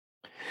entrepreneur.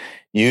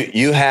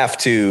 You have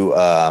to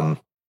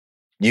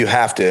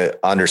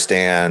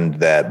understand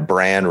that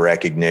brand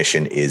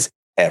recognition is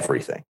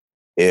everything.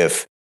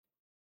 If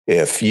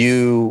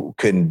you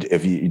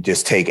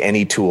just take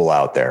any tool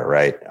out there,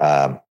 right?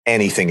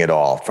 Anything at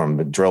all, from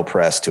a drill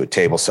press to a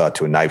table saw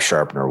to a knife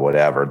sharpener or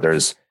whatever,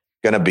 there's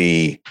going to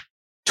be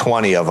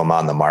 20 of them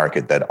on the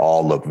market that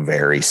all look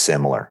very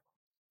similar.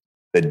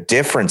 The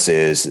difference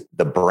is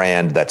the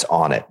brand that's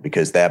on it,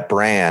 because that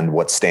brand,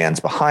 what stands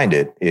behind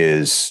it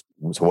is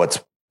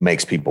what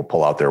makes people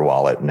pull out their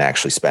wallet and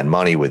actually spend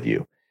money with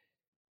you.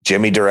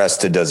 Jimmy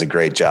DiResta does a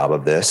great job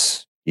of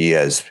this. He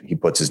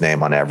puts his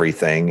name on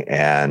everything,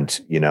 and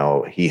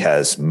he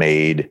has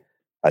made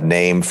a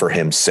name for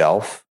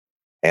himself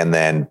and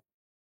then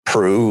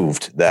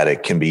proved that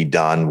it can be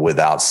done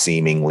without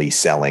seemingly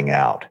selling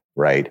out,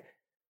 right?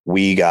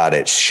 We got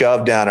it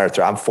shoved down our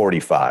throat. I'm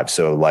 45.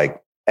 So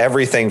like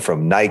everything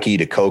from Nike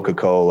to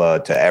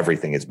Coca-Cola to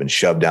everything has been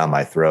shoved down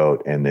my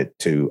throat, and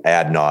to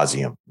ad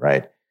nauseum,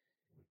 right?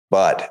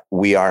 But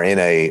we are in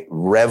a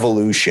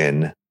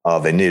revolution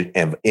of an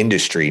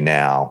industry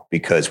now,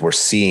 because we're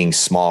seeing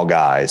small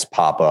guys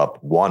pop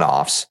up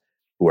one-offs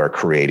who are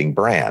creating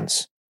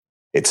brands.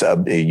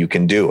 You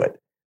can do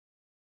it.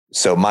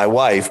 So my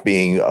wife,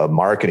 being a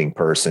marketing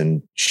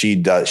person,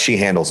 she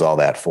handles all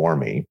that for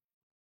me.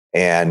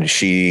 And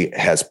she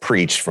has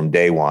preached from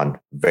day one,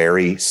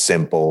 very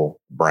simple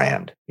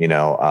brand.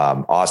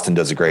 Austin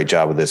does a great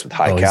job with this with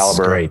High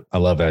Caliber. Great. I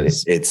love it.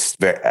 It's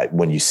very,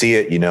 when you see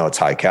it, it's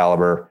High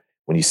Caliber.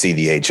 When you see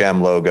the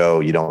HM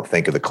logo, you don't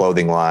think of the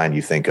clothing line,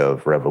 you think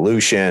of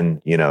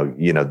Revolution.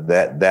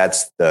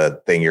 That's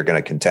the thing you're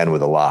going to contend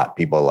with a lot.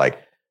 People are like,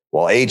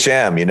 well,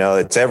 HM,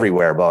 it's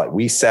everywhere, but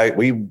we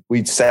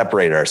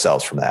separate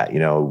ourselves from that,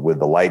 with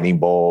the lightning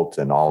bolt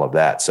and all of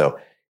that. So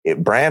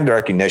brand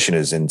recognition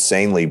is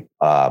insanely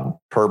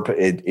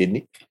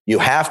you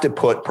have to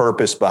put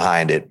purpose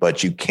behind it,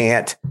 but you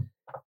can't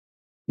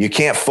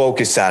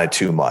focus on it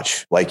too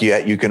much. Like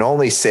you can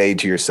only say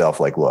to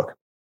yourself, like, look,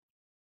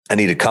 I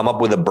need to come up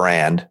with a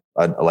brand,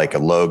 like a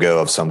logo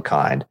of some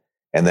kind.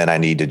 And then I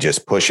need to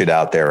just push it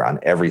out there on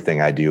everything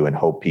I do and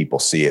hope people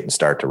see it and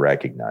start to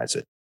recognize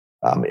it.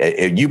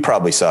 You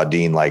probably saw,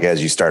 Dean, like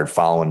as you started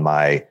following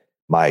my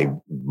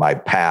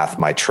path,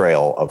 my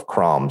trail of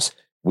crumbs,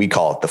 we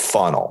call it the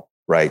funnel,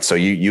 right? So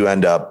you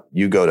end up,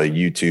 you go to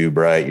YouTube,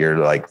 right? You're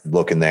like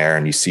looking there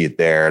and you see it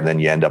there. And then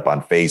you end up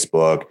on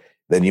Facebook.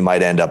 Then you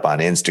might end up on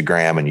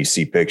Instagram and you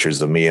see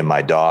pictures of me and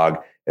my dog.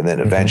 And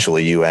then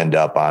eventually you end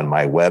up on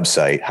my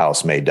website,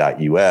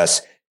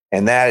 housemade.us.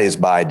 And that is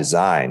by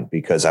design,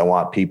 because I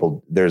want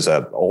people, there's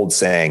an old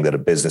saying that a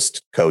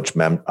business coach,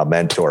 a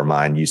mentor of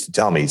mine used to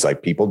tell me, he's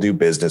like, people do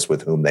business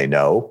with whom they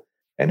know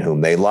and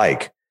whom they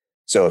like.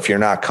 So if you're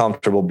not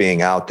comfortable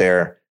being out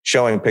there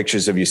showing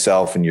pictures of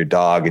yourself and your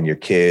dog and your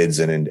kids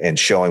and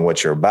showing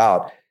what you're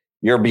about,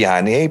 you're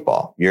behind the eight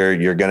ball. You're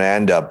going to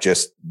end up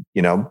just,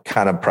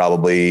 kind of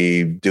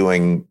probably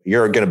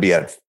you're going to be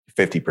at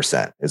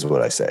 50% is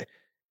what I say.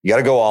 You got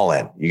to go all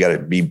in. You got to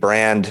be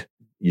brand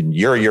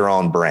you're your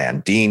own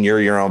brand. Dean, you're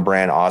your own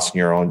brand. Austin,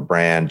 your own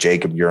brand.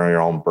 Jacob, you're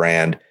your own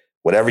brand.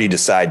 Whatever you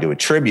decide to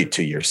attribute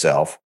to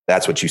yourself,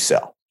 that's what you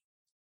sell.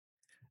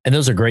 And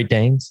those are Great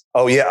Danes?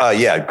 Oh, yeah.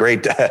 Yeah.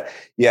 Great.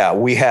 Yeah.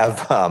 We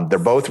have, they're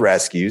both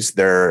rescues.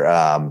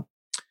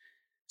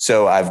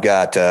 So I've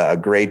got a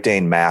Great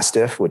Dane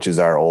Mastiff, which is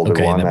our older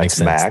one. That makes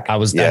sense. Mac. I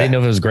didn't know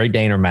if it was Great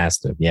Dane or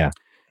Mastiff. Yeah.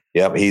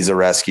 Yep. He's a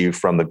rescue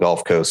from the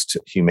Gulf Coast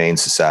Humane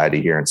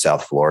Society here in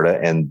South Florida.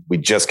 And we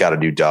just got a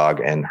new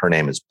dog, and her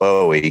name is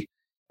Bowie.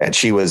 And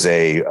she was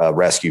a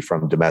rescue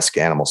from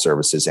Domestic Animal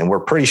Services. And we're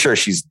pretty sure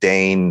she's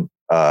Dane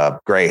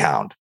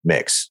Greyhound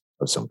mix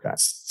of some kind.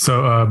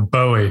 So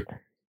Bowie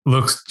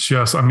looks to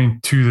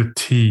the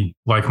T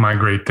like my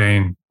Great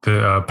Dane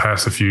that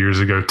passed a few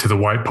years ago, to the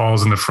white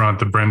paws in the front,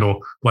 the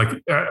brindle. Like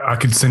I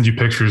could send you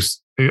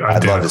pictures.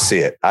 I'd love to see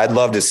it. I'd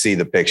love to see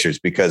the pictures,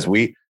 because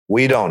we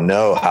don't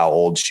know how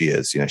old she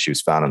is. She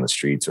was found on the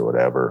streets or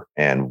whatever.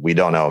 And we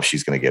don't know if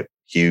she's going to get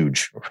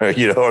huge,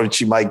 or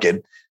she might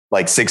get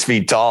like 6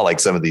 feet tall,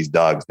 like some of these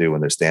dogs do when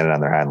they're standing on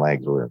their hind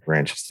legs. We're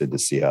interested to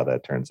see how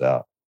that turns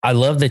out. I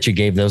love that you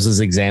gave those as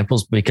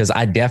examples, because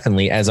I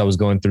definitely, as I was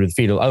going through the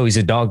feed, he's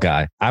a dog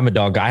guy. I'm a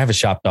dog guy. I have a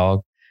shop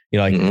dog.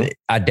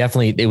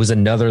 It was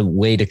another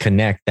way to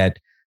connect that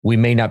we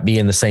may not be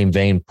in the same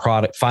vein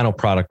final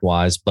product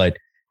wise, but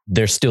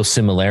there's still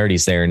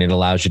similarities there, and it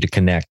allows you to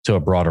connect to a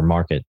broader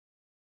market.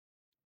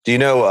 Do you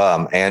know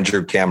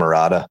Andrew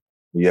Camerata?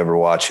 You ever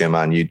watch him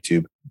on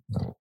YouTube?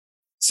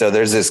 So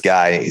there's this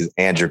guy,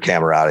 Andrew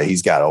Camerata.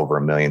 He's got over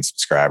 1 million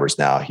subscribers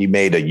now. He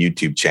made a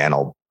YouTube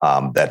channel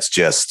that's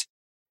just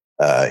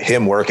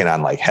him working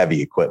on like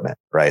heavy equipment,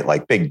 right?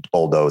 Like big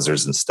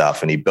bulldozers and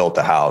stuff. And he built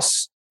a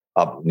house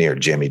up near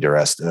Jimmy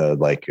DeRest,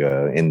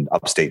 in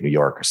upstate New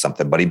York or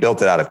something. But he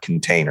built it out of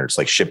containers,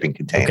 like shipping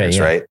containers,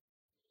 right?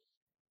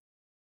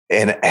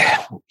 And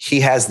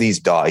he has these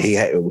dogs.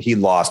 He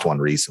lost one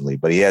recently,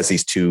 but he has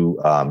these 2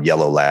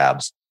 yellow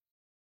labs.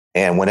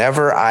 And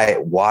whenever I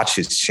watch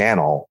his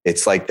channel,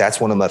 it's like,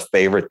 that's one of my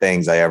favorite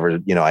things I ever,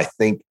 I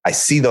think I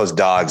see those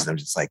dogs and I'm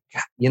just like,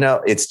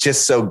 it's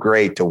just so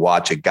great to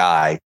watch a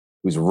guy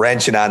who's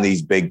wrenching on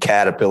these big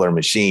Caterpillar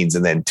machines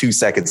and then 2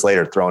 seconds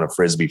later throwing a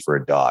Frisbee for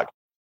a dog.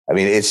 I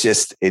mean,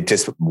 it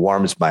just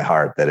warms my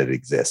heart that it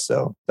exists.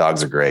 So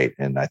dogs are great.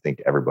 And I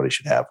think everybody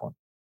should have one.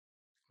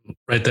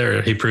 Right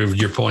there, he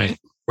proved your point,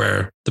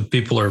 where the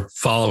people are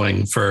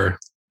following for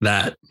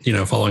that,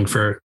 following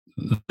for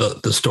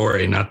the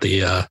story, not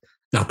the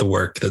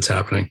work that's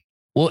happening.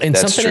 Well, and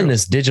that's something true. In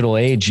this digital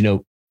age,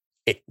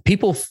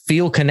 people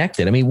feel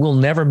connected. I mean, we'll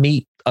never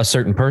meet a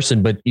certain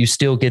person, but you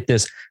still get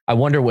this. I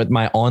wonder what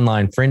my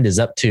online friend is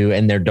up to,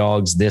 and their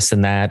dogs, this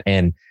and that,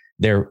 and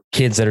their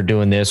kids that are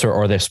doing this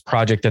or this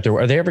project that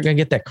are they ever going to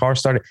get that car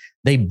started?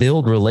 They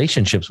build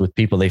relationships with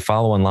people they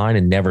follow online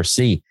and never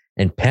see.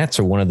 And pets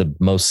are one of the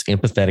most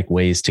empathetic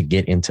ways to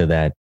get into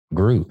that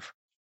groove.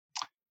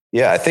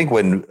 Yeah, I think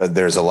when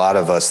there's a lot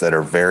of us that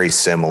are very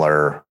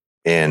similar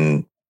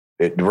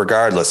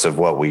regardless of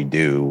what we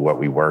do, what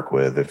we work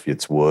with, if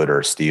it's wood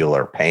or steel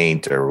or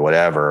paint or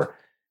whatever,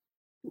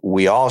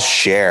 we all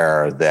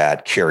share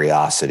that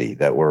curiosity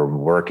that we're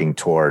working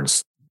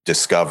towards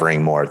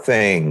discovering more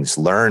things,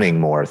 learning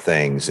more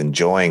things,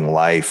 enjoying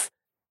life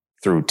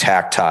through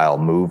tactile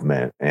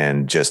movement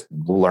and just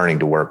learning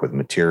to work with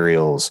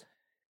materials.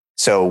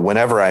 So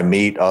whenever I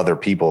meet other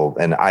people,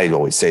 and I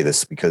always say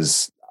this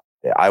because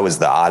I was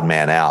the odd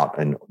man out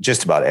in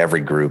just about every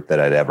group that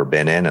I'd ever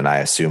been in. And I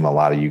assume a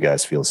lot of you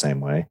guys feel the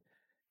same way.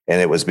 And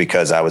it was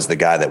because I was the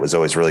guy that was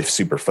always really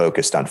super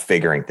focused on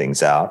figuring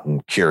things out,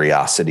 and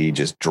curiosity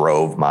just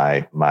drove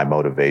my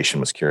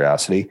motivation was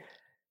curiosity.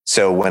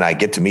 So when I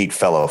get to meet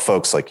fellow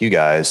folks like you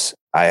guys,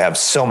 I have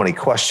so many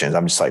questions.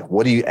 I'm just like,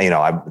 what do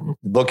I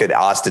look at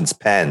Austin's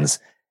pens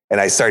and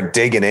I start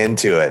digging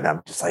into it. And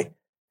I'm just like,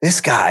 this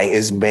guy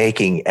is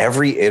making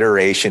every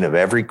iteration of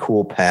every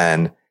cool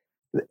pen.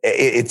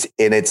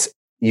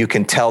 You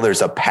can tell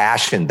there's a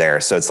passion there.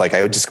 So it's like,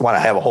 I just want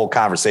to have a whole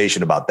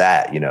conversation about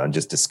that, and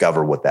just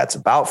discover what that's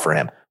about for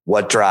him.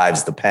 What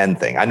drives the pen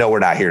thing? I know we're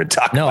not here to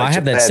talk. No, I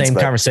have that same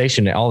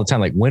conversation all the time.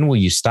 Like, when will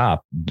you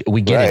stop?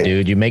 We get it,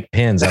 dude. You make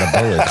pens out of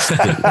bullets.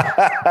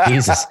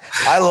 Jesus.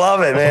 I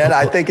love it, man.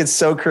 I think it's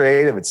so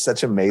creative. It's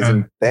such an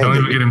amazing thing. Don't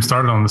even get him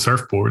started on the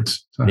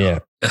surfboards. So. Yeah.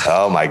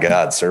 Oh my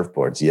God.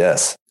 Surfboards.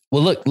 Yes.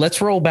 Well, look,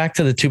 let's roll back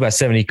to the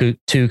 2x72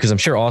 because I'm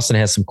sure Austin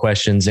has some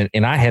questions,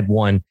 and I had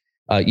one.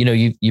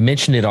 You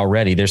mentioned it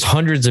already. There's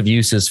hundreds of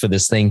uses for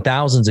this thing,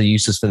 thousands of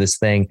uses for this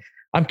thing.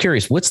 I'm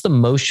curious, what's the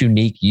most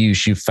unique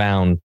use you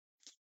found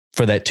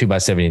for that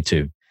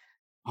 2x72?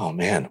 Oh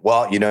man.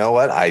 Well, you know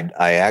what? I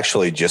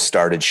actually just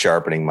started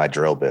sharpening my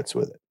drill bits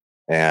with it.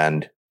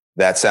 And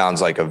that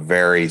sounds like a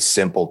very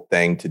simple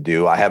thing to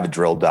do. I have a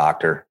drill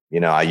doctor.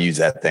 I use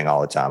that thing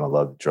all the time. I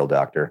love the drill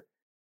doctor.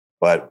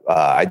 But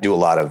I do a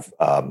lot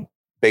of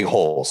big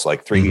holes,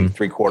 like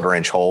 3/4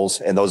 inch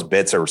holes. And those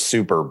bits are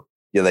super,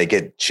 they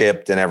get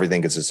chipped and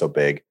everything because it's so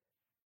big.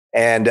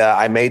 And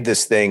I made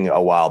this thing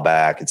a while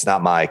back. It's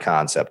not my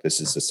concept.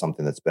 This is just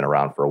something that's been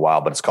around for a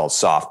while, but it's called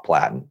soft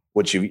platen,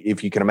 which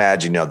if you can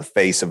imagine, the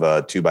face of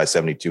a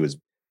 2x72 is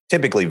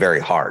typically very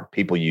hard.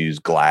 People use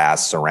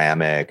glass,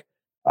 ceramic,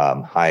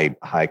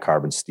 high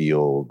carbon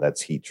steel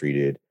that's heat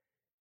treated.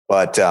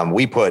 But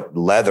we put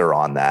leather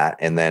on that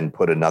and then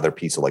put another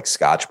piece of like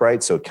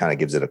Scotch-Brite. So it kind of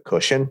gives it a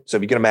cushion. So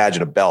if you can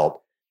imagine a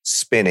belt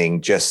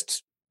spinning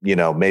just,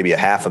 maybe a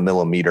half a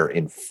millimeter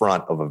in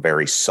front of a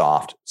very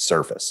soft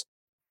surface.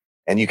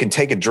 And you can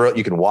take a drill,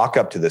 you can walk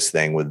up to this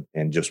thing with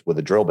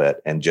a drill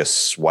bit and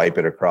just swipe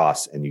it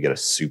across and you get a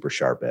super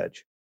sharp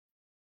edge.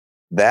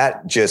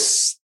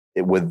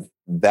 With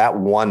that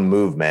one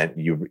movement,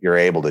 you're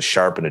able to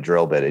sharpen a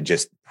drill bit. It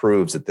just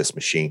proves that this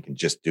machine can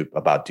just do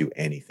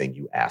anything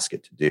you ask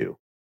it to do.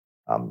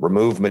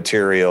 Remove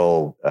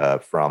material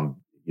from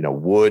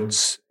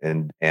woods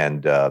and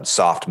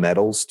soft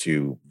metals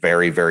to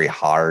very, very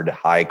hard,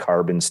 high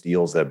carbon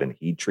steels that have been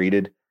heat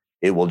treated.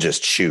 It will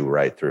just chew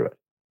right through it.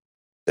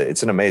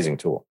 It's an amazing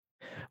tool.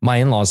 My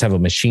in-laws have a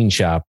machine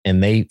shop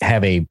and they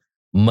have a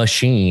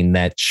machine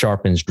that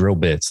sharpens drill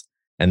bits,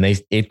 and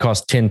it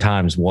costs 10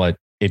 times what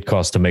it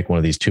costs to make one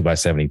of these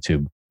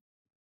 2x72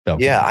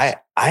 belt. Yeah.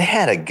 I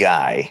had a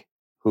guy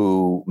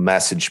who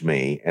messaged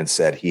me and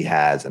said he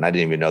has, and I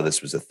didn't even know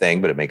this was a thing,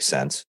 but it makes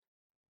sense.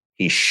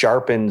 He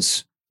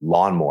sharpens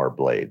lawnmower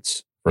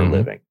blades for a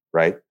living,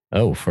 right?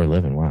 Oh, for a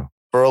living. Wow.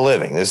 For a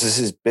living. This is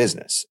his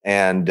business.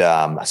 And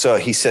so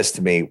he says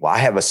to me, well, I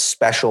have a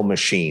special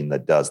machine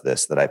that does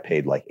this that I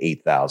paid like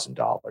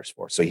 $8,000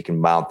 for. So he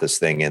can mount this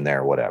thing in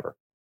there, whatever.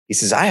 He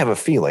says, I have a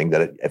feeling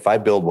that if I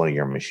build one of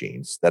your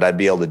machines, that I'd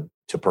be able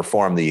to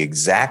perform the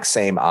exact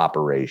same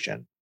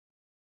operation.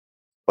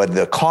 But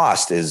the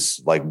cost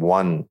is like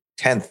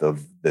 1/10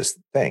 of this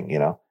thing,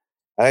 And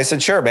I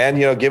said, sure, man,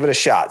 give it a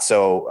shot.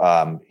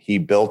 So he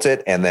built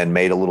it and then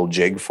made a little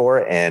jig for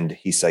it. And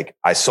he's like,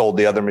 I sold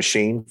the other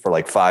machine for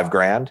like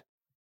 $5,000.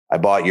 I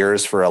bought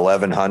yours for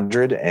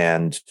 $1,100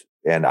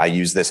 and I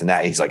use this and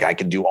that. He's like, I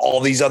can do all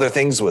these other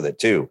things with it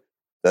too.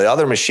 The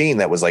other machine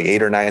that was like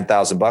 $8,000 or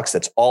 $9,000,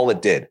 that's all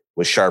it did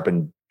was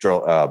sharpening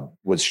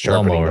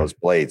those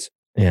blades.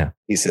 Yeah.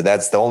 He said,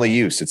 that's the only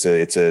use. It's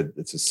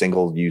a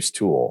single use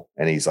tool.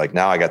 And he's like,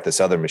 now I got this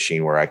other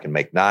machine where I can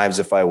make knives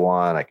if I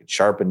want. I can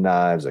sharpen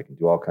knives. I can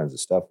do all kinds of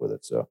stuff with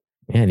it. So,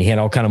 yeah, and he had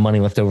all kind of money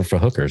left over for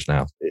hookers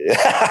now.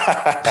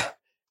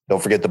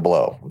 Don't forget the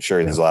blow. I'm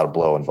sure there's a lot of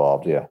blow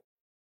involved. Yeah.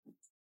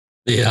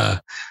 Yeah.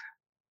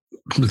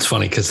 It's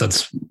funny because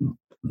that's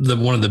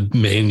one of the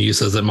main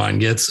uses that mine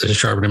gets is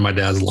sharpening my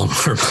dad's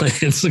lawnmower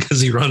blades because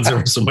he runs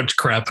over so much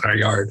crap in our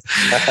yard.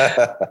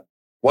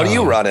 What do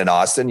you run in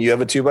Austin? You have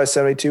a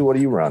 2x72. What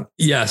do you run?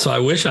 Yeah. So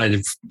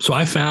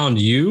I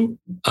found you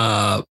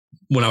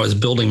when I was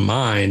building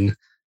mine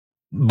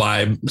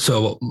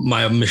so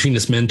my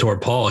machinist mentor,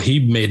 Paul, he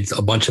made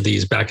a bunch of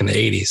these back in the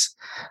 80s.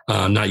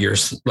 Not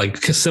yours, like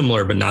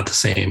similar, but not the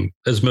same.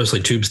 It was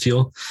mostly tube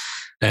steel.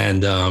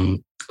 And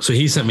so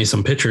he sent me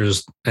some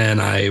pictures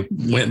and I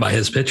went by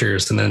his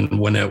pictures. And then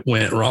when it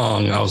went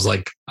wrong, I was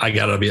like, I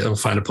got to be able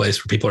to find a place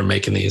where people are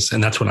making these.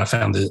 And that's when I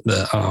found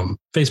the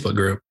Facebook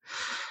group.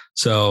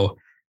 So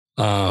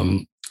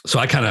mine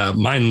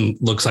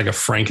looks like a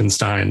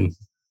Frankenstein,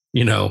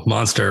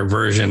 monster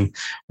version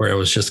where it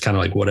was just kind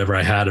of like whatever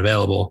I had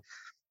available.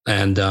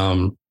 And,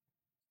 but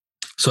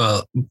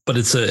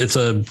it's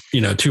a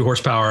 2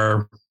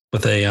 horsepower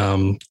with a,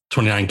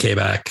 29K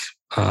back,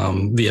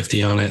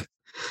 VFD on it.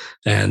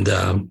 And,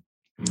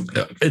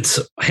 it's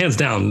hands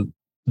down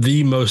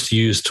the most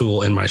used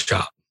tool in my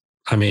shop.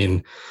 I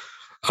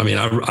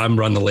I'm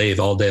run the lathe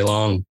all day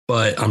long,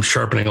 but I'm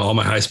sharpening all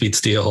my high speed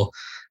steel.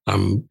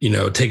 I'm,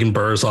 taking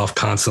burrs off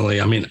constantly.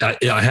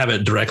 I have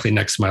it directly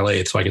next to my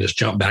lathe, so I can just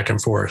jump back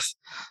and forth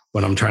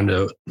when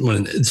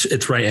when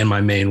it's right in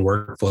my main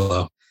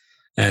workflow.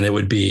 And it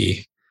would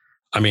be,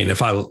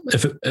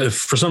 if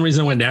for some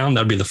reason it went down,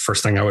 that'd be the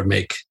first thing I would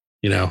make,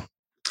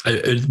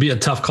 it'd be a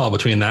tough call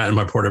between that and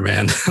my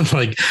Porterman,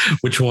 like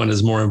which one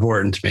is more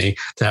important to me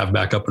to have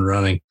back up and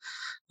running,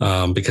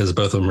 because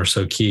both of them are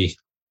so key.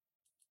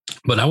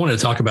 But I want to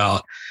talk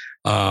about,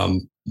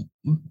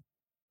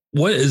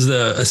 what is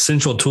the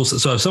essential tool set?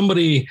 So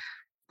if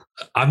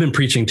I've been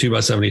preaching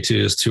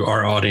 2x72s to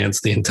our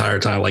audience the entire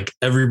time, like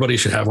everybody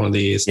should have one of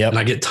these. Yep. And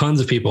I get tons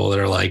of people that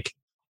are like,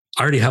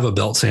 I already have a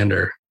belt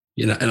sander,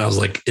 and I was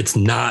like, it's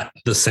not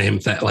the same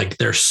thing. Like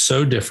they're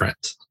so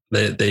different.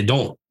 They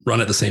don't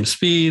run at the same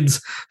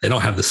speeds. They don't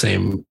have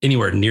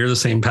anywhere near the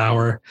same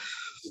power.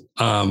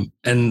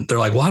 And they're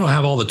like, well, I don't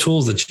have all the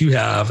tools that you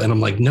have. And I'm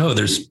like, no,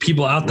 there's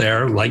people out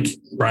there like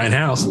Brian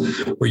House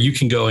where you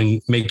can go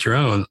and make your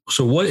own.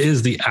 So what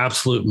is the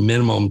absolute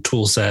minimum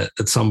tool set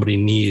that somebody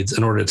needs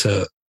in order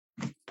to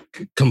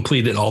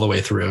complete it all the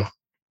way through?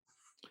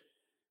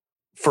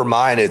 For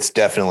mine, it's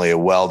definitely a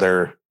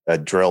welder, a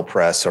drill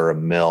press or a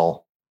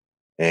mill,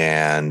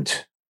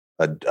 and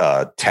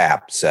a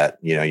tap set.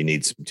 You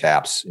need some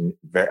taps.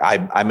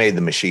 I made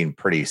the machine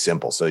pretty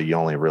simple. So you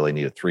only really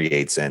need a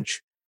 3/8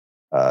 inch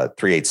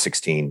 3/8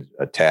 16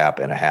 a tap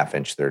and a 1/2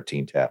 inch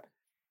 13 tap.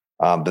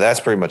 But that's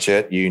pretty much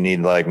it. You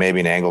need like maybe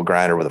an angle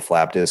grinder with a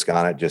flap disc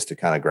on it just to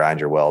kind of grind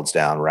your welds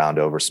down, round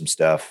over some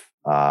stuff.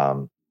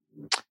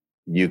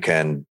 You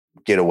can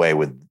get away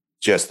with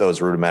just those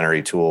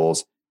rudimentary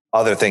tools.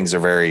 Other things are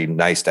very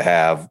nice to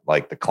have,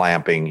 like the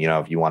clamping,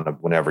 if you want to,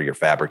 whenever you're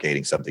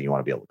fabricating something, you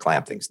want to be able to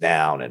clamp things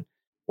down and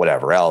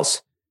whatever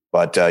else.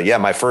 But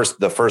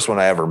the first one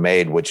I ever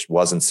made, which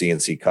wasn't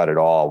CNC cut at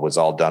all, was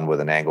all done with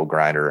an angle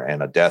grinder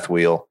and a death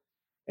wheel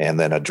and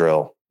then a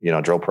drill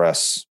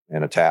press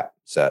and a tap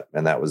set.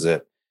 And that was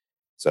it.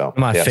 So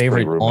my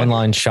favorite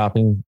online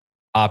shopping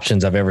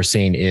options I've ever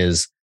seen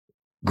is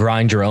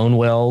grind your own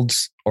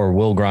welds, or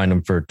we'll grind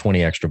them for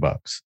 20 extra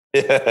bucks.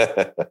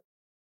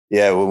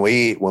 Yeah. When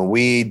we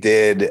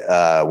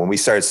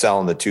started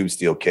selling the tube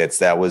steel kits,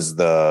 that was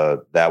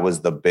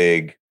the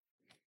big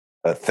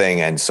thing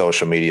in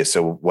social media.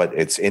 So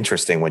it's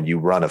interesting when you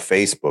run a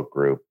Facebook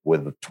group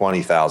with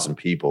 20,000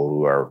 people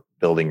who are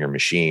building your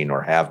machine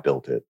or have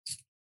built it,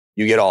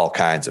 you get all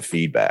kinds of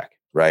feedback,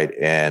 right?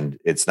 And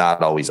it's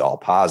not always all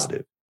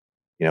positive.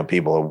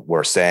 People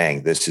were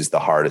saying this is the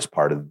hardest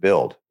part of the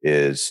build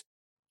is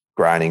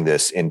grinding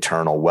this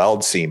internal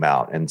weld seam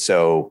out. And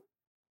so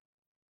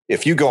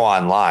if you go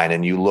online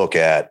and you look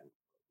at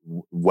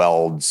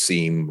weld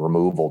seam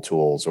removal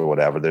tools or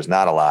whatever, there's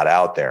not a lot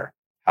out there.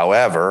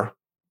 However,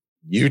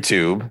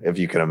 YouTube, if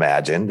you can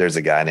imagine, there's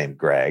a guy named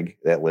Greg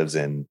that lives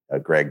in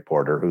Greg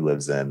Porter, who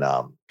lives in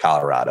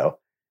Colorado,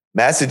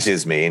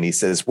 messages me and he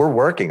says, we're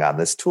working on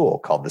this tool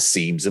called the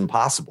Seams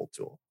Impossible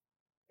tool,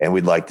 and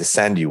we'd like to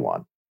send you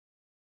one.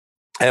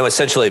 And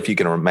essentially, if you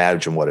can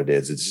imagine what it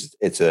is,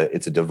 it's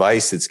a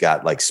device that's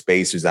got like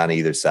spacers on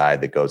either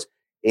side that goes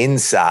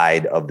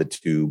inside of the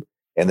tube,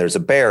 and there's a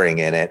bearing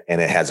in it, and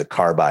it has a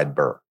carbide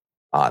burr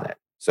on it.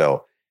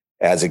 So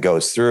as it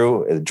goes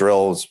through, it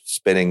drills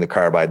spinning the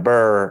carbide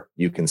burr.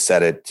 You can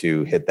set it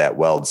to hit that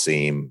weld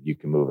seam. You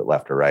can move it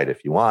left or right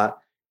if you want,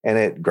 and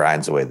it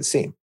grinds away the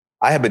seam.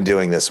 I have been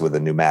doing this with a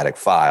pneumatic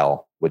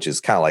file, which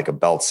is kind of like a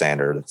belt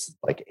sander that's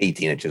like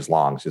 18 inches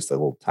long. It's just a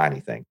little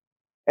tiny thing.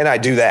 And I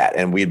do that.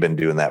 And we'd been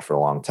doing that for a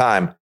long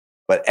time,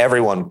 but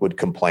everyone would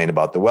complain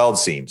about the weld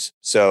seams.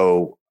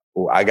 So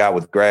I got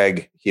with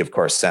Greg. He, of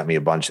course, sent me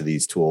a bunch of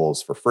these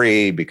tools for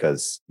free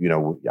because,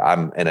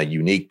 I'm in a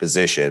unique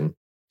position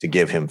to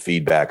give him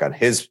feedback on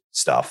his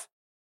stuff.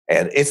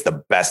 And it's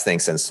the best thing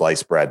since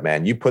sliced bread,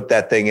 man. You put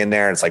that thing in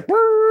there and it's like,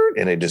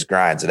 and it just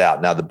grinds it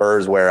out. Now the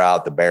burrs wear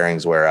out, the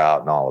bearings wear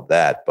out and all of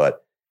that.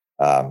 But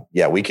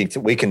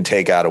we can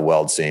take out a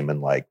weld seam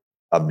in like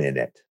a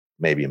minute,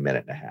 maybe a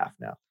minute and a half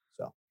now.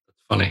 So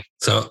funny.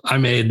 So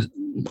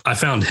I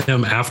found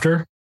him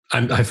after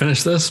I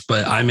finished this,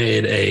 but I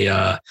made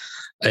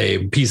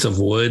a piece of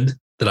wood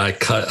that I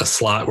cut a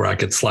slot where I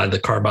could slide the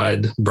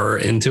carbide burr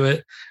into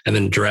it and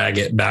then drag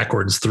it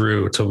backwards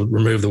through to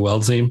remove the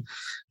weld seam.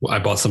 I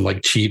bought some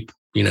like cheap,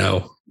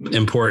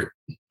 import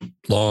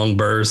long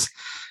burrs,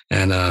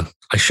 and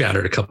I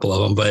shattered a couple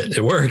of them, but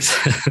it worked.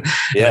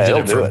 Yeah, I did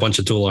it for a bunch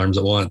of tool arms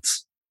at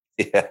once.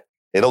 Yeah,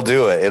 it'll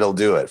do it. It'll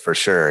do it for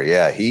sure.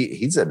 Yeah,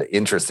 he's an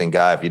interesting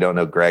guy. If you don't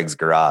know Greg's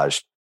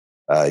Garage,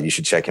 you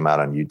should check him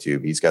out on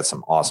YouTube. He's got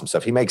some awesome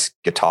stuff. He makes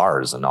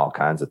guitars and all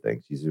kinds of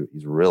things. He's a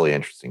really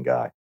interesting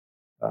guy.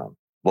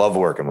 Love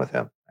working with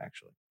him,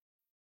 actually.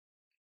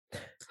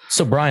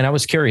 So, Brian, I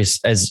was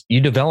curious, as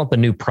you develop a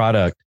new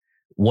product,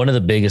 one of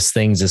the biggest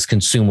things is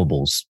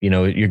consumables.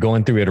 You're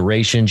going through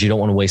iterations. You don't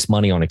want to waste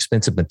money on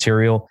expensive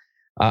material.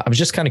 I was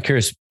just kind of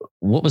curious,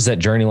 what was that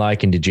journey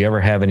like? And did you ever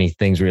have any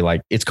things where you're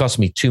like, it's cost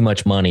me too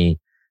much money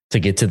to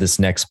get to this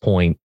next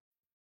point,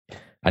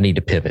 I need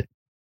to pivot?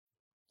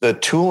 The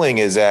tooling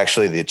is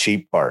actually the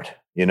cheap part.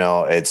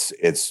 It's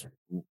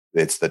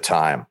the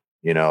time.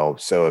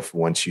 So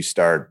once you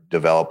start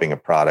developing a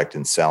product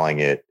and selling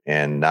it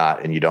and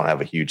you don't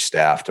have a huge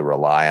staff to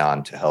rely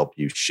on to help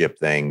you ship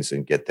things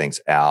and get things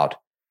out,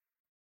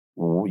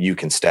 you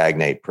can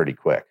stagnate pretty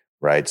quick,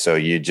 right? So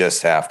you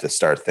just have to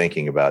start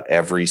thinking about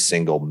every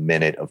single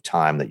minute of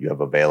time that you have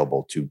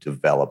available to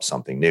develop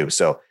something new.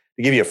 So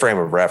to give you a frame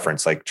of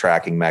reference, like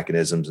tracking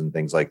mechanisms and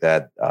things like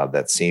that,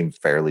 that seem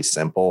fairly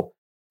simple,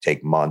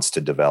 take months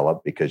to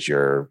develop because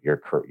you're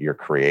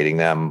creating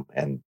them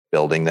and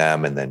building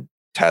them and then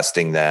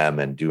testing them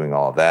and doing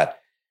all of that.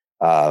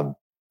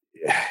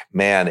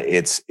 Man,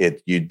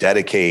 you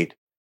dedicate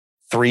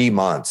 3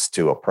 months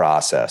to a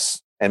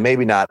process, and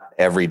maybe not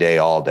every day,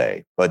 all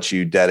day, but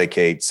you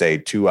dedicate, say,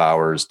 2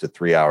 hours to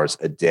 3 hours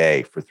a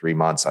day for 3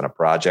 months on a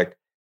project,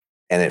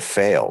 and it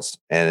fails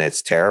and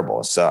it's terrible.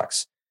 It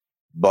sucks,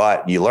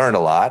 but you learn a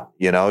lot.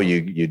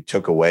 You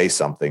took away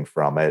something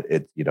from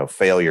it.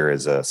 Failure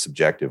is a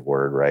subjective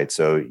word, right?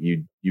 So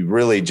you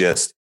really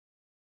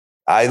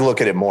I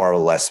look at it more or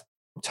less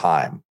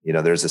time.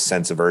 There's a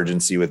sense of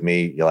urgency with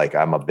me.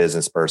 I'm a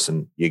business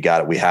person.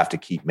 We have to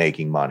keep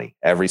making money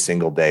every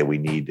single day. We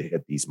need to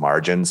hit these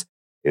margins.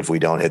 If we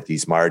don't hit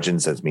these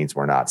margins, that means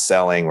we're not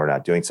selling, we're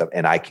not doing stuff.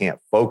 And I can't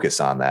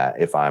focus on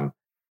that if I'm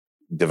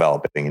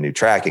developing a new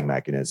tracking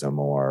mechanism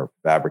or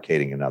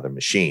fabricating another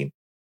machine.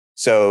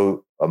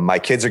 So my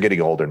kids are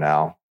getting older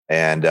now,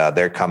 and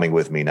they're coming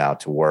with me now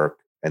to work.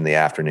 in the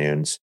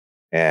afternoons.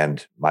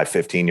 And my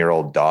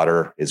 15-year-old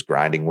daughter is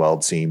grinding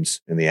weld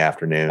seams in the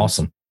afternoon.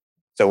 Awesome.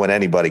 So when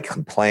anybody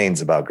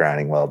complains about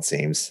grinding weld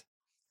seams,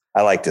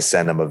 I like to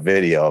send them a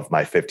video of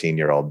my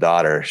 15-year-old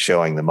daughter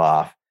showing them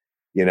off,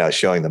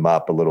 showing them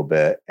up a little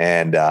bit,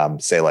 and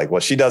say like,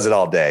 well, she does it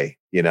all day,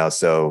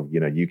 so,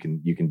 you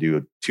can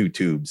do 2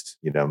 tubes,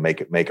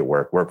 make it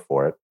work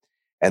for it.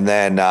 And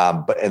then,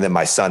 and then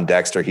my son,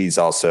 Dexter, he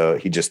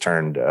just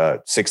turned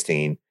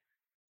 16.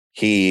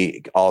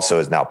 He also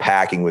is now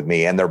packing with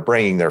me, and they're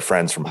bringing their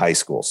friends from high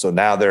school. So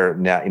now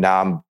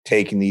I'm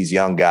taking these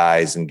young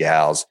guys and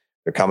gals,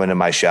 they're coming to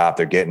my shop,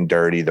 they're getting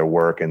dirty, they're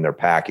working, they're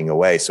packing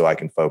away so I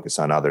can focus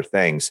on other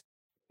things.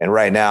 And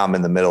right now I'm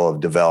in the middle of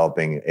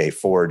developing a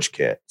forge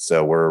kit.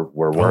 So we're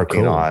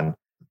working on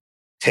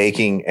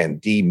taking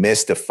and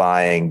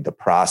demystifying the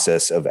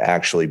process of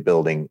actually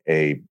building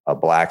a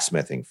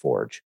blacksmithing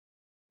forge,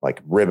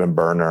 like ribbon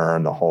burner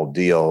and the whole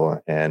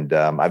deal. And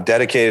I've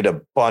dedicated a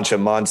bunch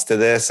of months to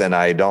this, and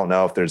I don't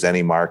know if there's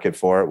any market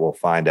for it. We'll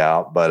find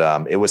out.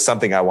 But it was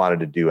something I wanted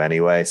to do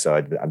anyway, so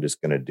I'm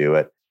just going to do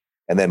it.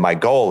 And then my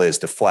goal is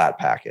to flat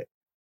pack it.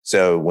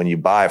 So when you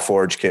buy a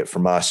forge kit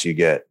from us, you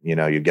get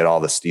all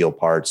the steel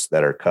parts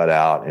that are cut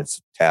out. It's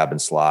tab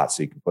and slot,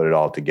 so you can put it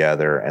all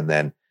together. And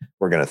then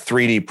we're going to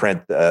 3D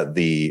print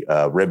the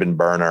ribbon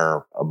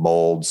burner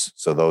molds.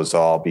 So those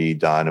all be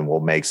done, and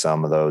we'll make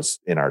some of those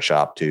in our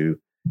shop too.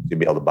 You'll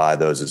be able to buy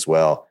those as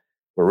well.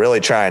 We're really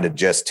trying to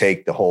just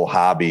take the whole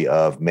hobby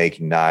of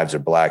making knives or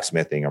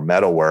blacksmithing or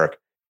metalwork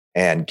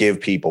and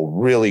give people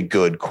really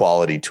good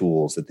quality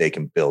tools that they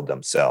can build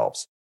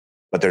themselves.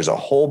 But there's a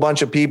whole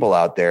bunch of people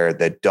out there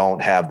that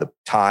don't have the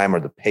time or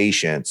the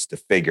patience to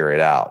figure it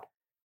out.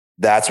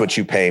 That's what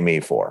you pay me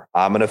for.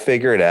 I'm going to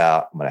figure it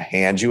out. I'm going to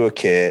hand you a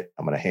kit.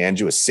 I'm going to hand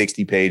you a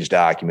 60-page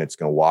document. It's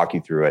going to walk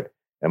you through it.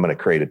 I'm going to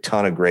create a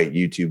ton of great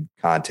YouTube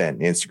content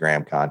and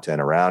Instagram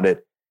content around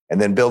it, and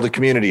then build a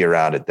community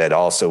around it that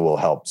also will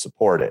help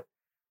support it.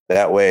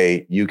 That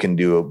way you can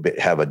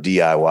have a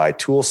DIY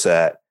tool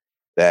set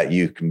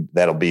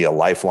that'll be a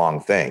lifelong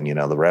thing.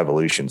 The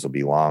revolutions will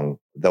be long.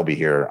 They'll be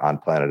here on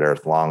planet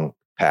Earth long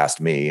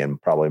past me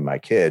and probably my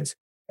kids.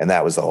 And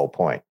that was the whole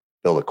point.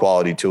 Build a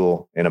quality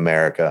tool in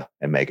America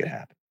and make it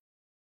happen.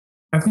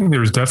 I think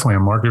there's definitely a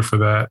market for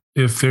that.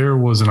 If there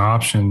was an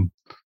option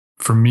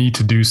for me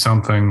to do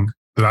something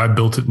that I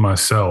built it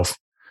myself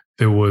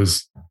that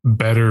was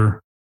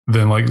better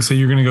than, like, say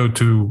you're going to go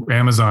to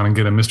Amazon and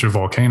get a Mr.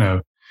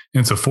 Volcano,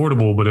 and it's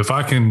affordable, but if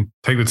I can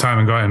take the time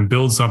and go out and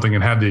build something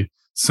and have the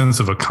sense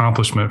of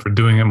accomplishment for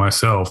doing it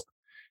myself,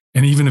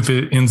 and even if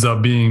it ends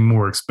up being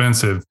more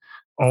expensive,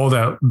 all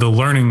that, the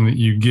learning that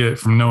you get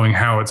from knowing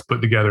how it's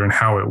put together and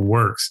how it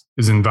works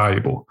is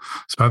invaluable.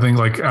 So I think,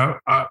 like,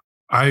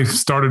 I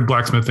started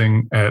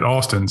blacksmithing at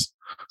Austin's,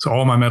 so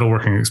all my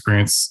metalworking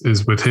experience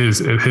is with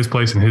at his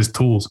place and his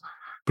tools.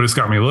 But it's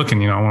got me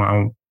looking, I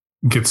want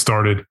to get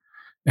started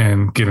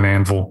and get an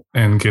anvil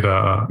and get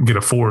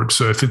a forge.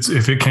 So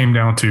if it came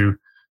down to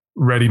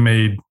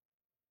ready-made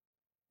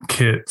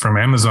kit from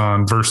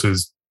Amazon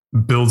versus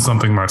build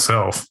something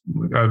myself,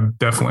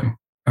 definitely.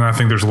 And I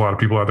think there's a lot of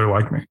people out there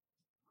like me.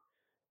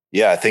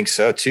 Yeah, I think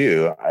so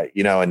too.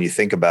 And you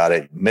think about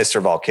it,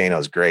 Mr. Volcano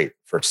is great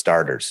for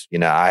starters.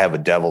 I have a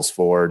Devil's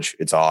Forge.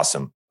 It's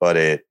awesome, but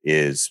it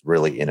is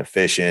really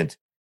inefficient.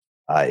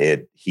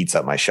 It heats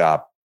up my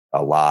shop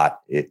a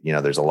lot.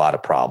 There's a lot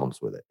of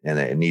problems with it, and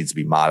it needs to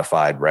be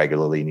modified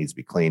regularly. It needs to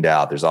be cleaned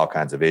out. There's all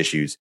kinds of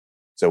issues.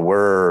 So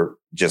we're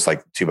just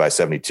like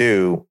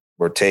 2x72.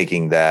 We're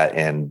taking that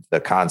and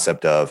the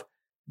concept of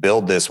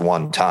build this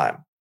one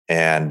time,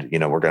 and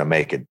we're going to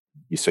make it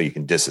so you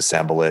can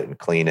disassemble it and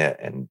clean it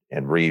and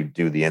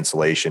redo the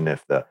insulation.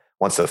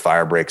 Once the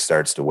fire break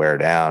starts to wear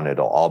down,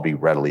 it'll all be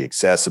readily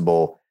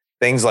accessible.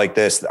 Things like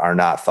this are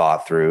not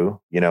thought through.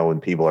 When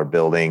people are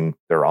building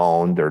their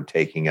own, they're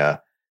taking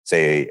a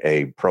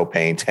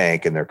propane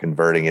tank and they're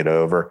converting it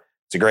over.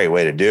 It's a great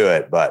way to do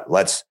it, but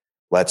let's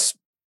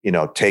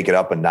take it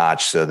up a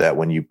notch so that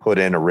when you put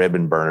in a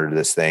ribbon burner to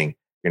this thing,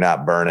 you're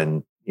not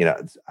burning. I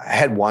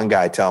had one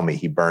guy tell me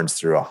he burns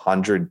through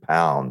 100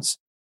 pounds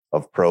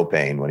of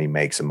propane when he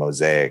makes a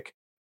mosaic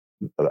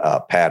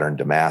pattern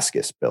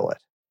Damascus billet.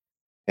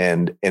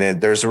 And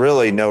there's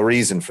really no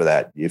reason for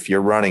that. If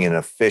you're running an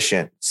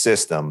efficient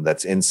system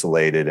that's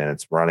insulated and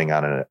it's running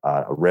on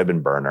a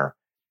ribbon burner,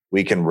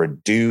 we can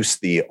reduce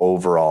the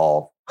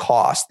overall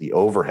cost, the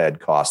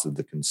overhead cost of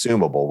the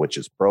consumable, which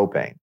is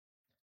propane.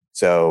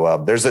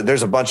 So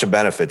there's a bunch of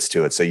benefits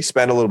to it. So you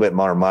spend a little bit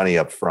more money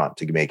up front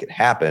to make it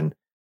happen,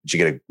 but you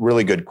get a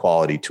really good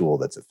quality tool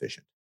that's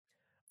efficient.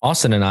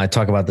 Austin and I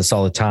talk about this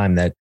all the time,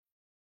 that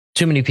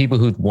too many people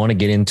who want to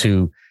get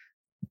into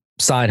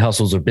side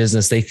hustles or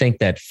business, they think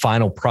that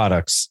final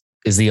products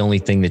is the only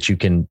thing that you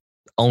can,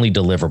 only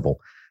deliverable,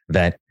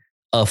 that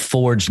a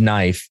forged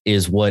knife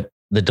is what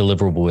the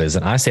deliverable is.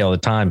 And I say all the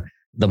time,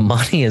 the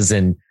money is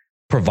in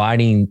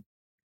providing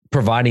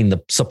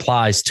the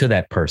supplies to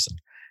that person.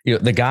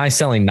 The guy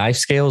selling knife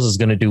scales is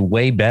going to do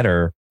way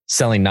better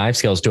selling knife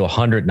scales to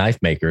 100 knife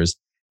makers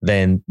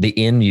than the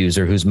end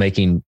user who's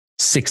making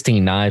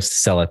 16 knives to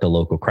sell at the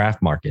local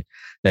craft market.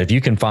 That if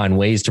you can find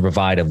ways to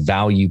provide a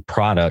value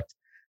product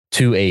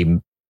to a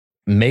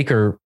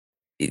maker,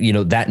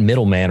 that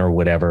middleman or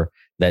whatever,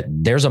 that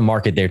there's a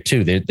market there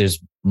too. There's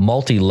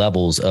multi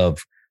levels of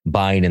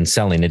buying and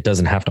selling. It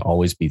doesn't have to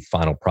always be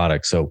final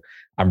product. So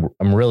I'm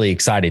really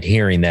excited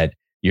hearing that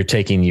you're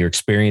taking your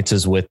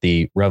experiences with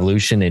the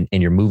Revolution and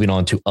you're moving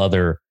on to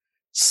other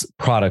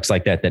products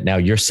like that now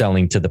you're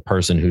selling to the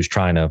person who's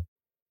trying to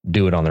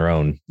do it on their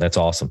own. That's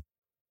awesome.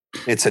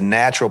 It's a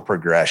natural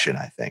progression,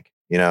 I think.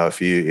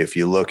 If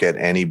you look at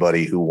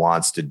anybody who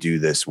wants to do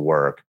this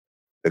work,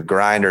 the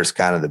grinder is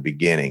kind of the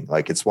beginning.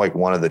 Like it's like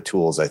one of the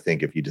tools, I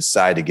think, if you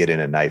decide to get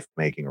into knife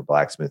making or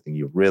blacksmithing,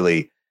 you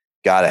really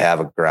got to have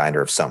a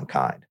grinder of some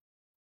kind.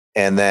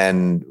 And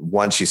then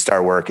once you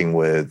start working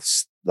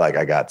with, like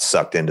I got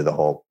sucked into the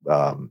whole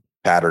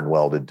pattern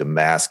welded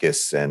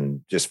Damascus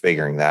and just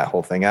figuring that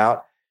whole thing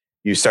out,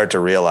 you start to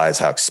realize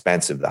how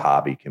expensive the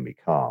hobby can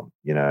become,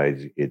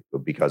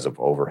 because of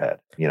overhead,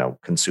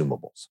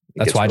 consumables.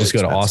 That's why I just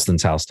go to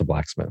Austin's house to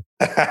blacksmith.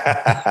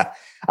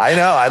 I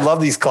know. I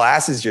love these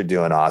classes you're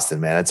doing,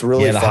 Austin, man. It's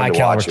really fun to watch. The high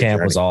caliber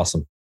camp was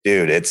awesome.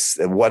 Dude,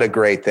 what a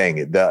great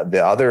thing.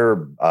 The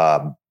other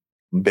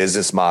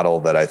business model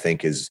that I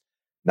think is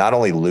not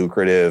only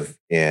lucrative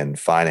in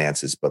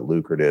finances, but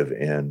lucrative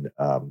in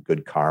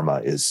good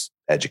karma is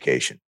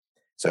education.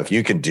 So if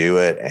you can do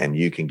it and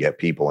you can get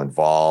people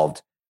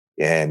involved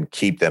and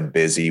keep them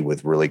busy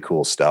with really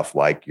cool stuff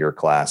like your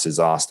classes,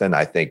 Austin,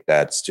 I think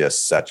that's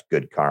just such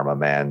good karma,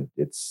 man.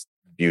 It's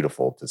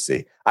beautiful to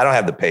see. I don't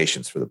have the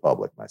patience for the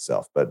public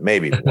myself, but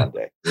maybe one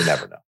day. You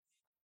never know.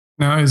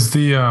 Now, is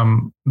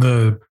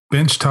the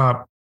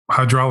benchtop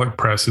hydraulic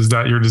press, is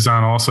that your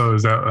design also?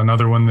 Is that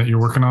another one that you're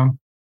working on?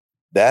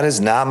 That is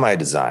not my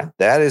design.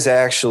 That is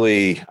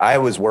actually, I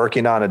was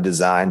working on a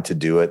design to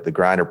do it. The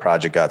grinder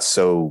project got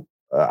so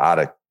out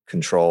of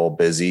control,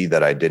 busy,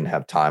 that I didn't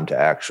have time to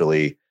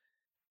actually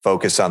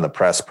focus on the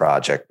press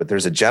project. But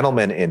there's a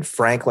gentleman in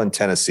Franklin,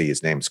 Tennessee.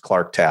 His name's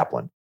Clark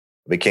Taplin.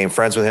 I became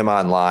friends with him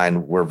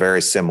online. We're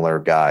very similar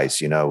guys.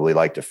 We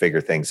like to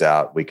figure things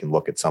out. We can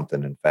look at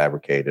something and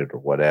fabricate it or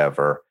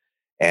whatever.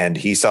 And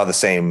he saw the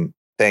same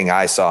thing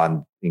I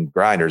saw in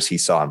grinders, he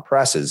saw in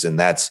presses.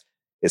 And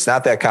it's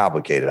not that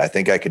complicated. I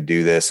think I could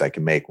do this. I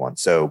can make one.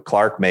 So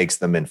Clark makes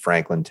them in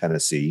Franklin,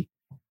 Tennessee.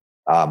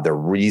 They're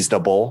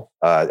reasonable,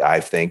 I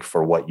think,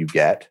 for what you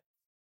get.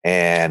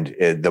 And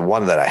the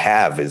one that I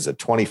have is a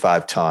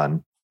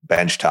 25-ton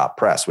benchtop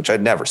press, which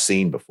I'd never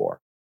seen before.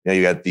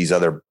 You got these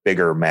other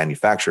bigger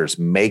manufacturers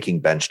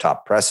making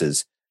benchtop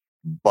presses,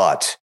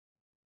 but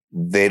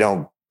they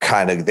don't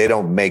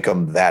make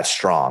them that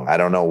strong. I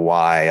don't know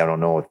why. I don't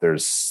know if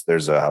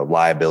there's a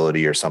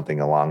liability or something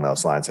along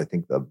those lines. I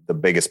think the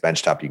biggest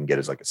benchtop you can get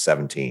is like a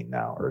 17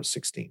 now or a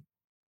 16.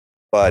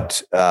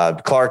 But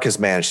Clark has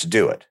managed to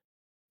do it.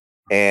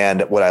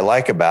 And what I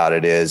like about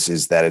it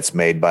is that it's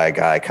made by a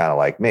guy kind of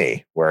like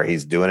me, where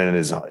he's doing it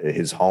in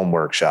his home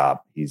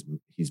workshop. He's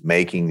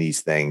making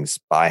these things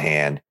by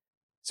hand.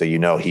 So,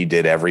 he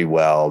did every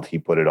weld. He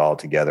put it all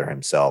together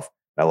himself.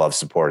 I love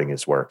supporting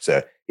his work.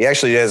 So he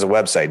actually has a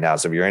website now.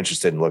 So if you're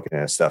interested in looking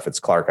at his stuff, it's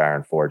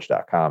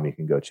clarkironforge.com. You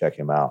can go check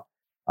him out.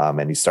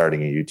 And he's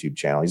starting a YouTube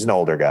channel. He's an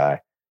older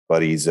guy,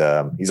 but he's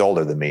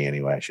older than me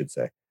anyway, I should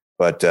say.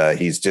 But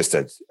he's just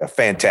a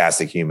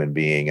fantastic human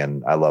being,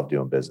 and I love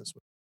doing business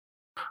with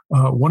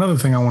him. One other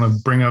thing I want to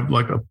bring up,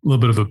 like a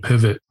little bit of a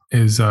pivot,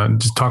 is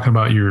just talking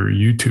about your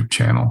YouTube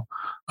channel.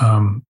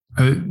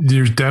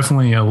 There's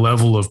definitely a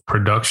level of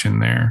production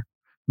there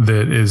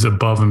that is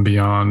above and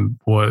beyond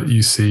what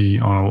you see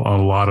on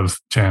a lot of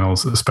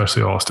channels,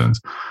 especially Austin's.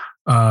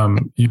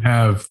 You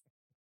have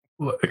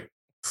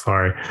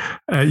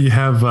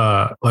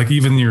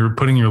even you're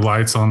putting your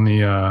lights on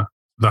the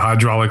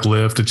hydraulic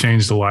lift to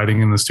change the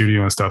lighting in the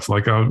studio and stuff.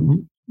 Like, I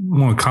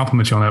want to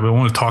compliment you on that, but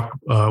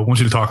I want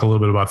you to talk a little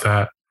bit about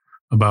that,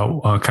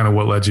 about kind of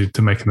what led you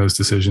to making those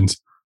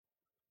decisions.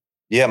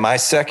 Yeah, my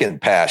second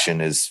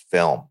passion is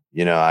film.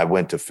 I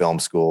went to film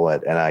school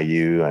at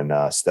NIU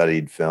and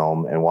studied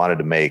film and wanted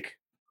to make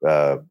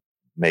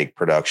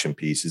production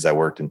pieces. I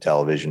worked in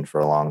television for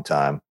a long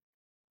time.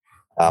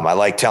 I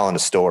like telling a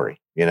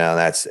story.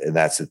 That's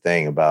the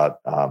thing about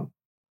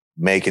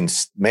making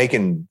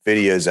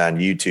videos on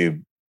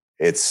YouTube.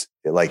 It's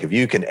like, if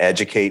you can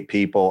educate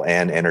people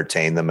and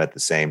entertain them at the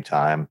same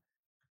time,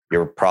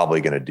 you're probably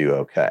going to do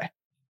okay.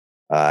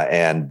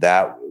 And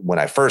that, when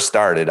I first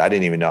started, I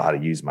didn't even know how to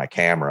use my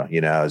camera.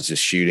 I was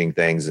just shooting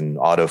things, and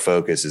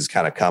autofocus is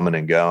kind of coming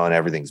and going.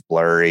 Everything's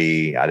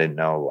blurry. I didn't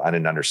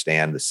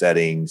understand the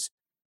settings.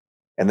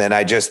 And then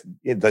just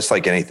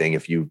like anything,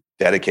 if you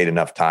dedicate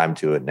enough time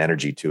to it and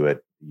energy to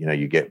it,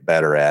 you get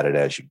better at it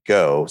as you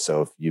go.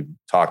 So if you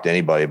talk to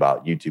anybody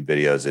about YouTube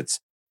videos, it's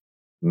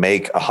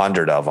make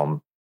 100 of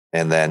them,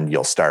 and then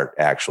you'll start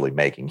actually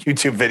making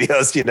YouTube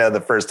videos.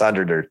 The first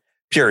 100 are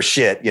pure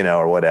shit,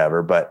 or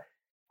whatever. But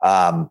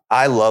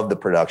I love the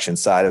production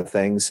side of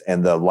things,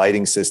 and the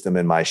lighting system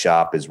in my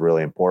shop is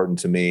really important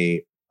to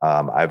me.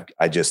 I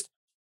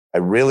I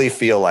really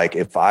feel like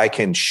if I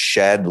can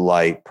shed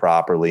light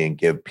properly and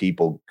give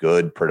people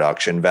good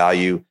production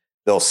value,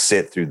 they'll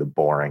sit through the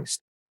boring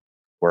stuff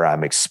where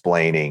I'm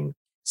explaining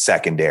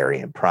secondary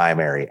and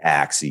primary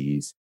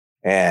axes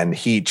and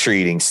heat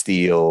treating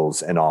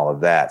steels and all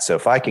of that. So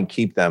if I can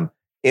keep them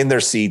in their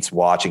seats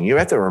watching, you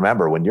have to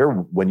remember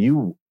when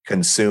you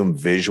consume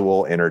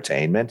visual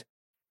entertainment,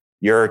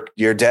 you're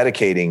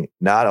dedicating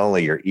not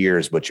only your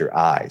ears, but your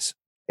eyes.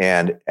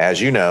 And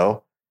as you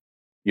know,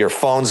 your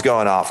phone's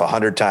going off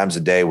 100 times a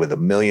day with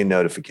 1 million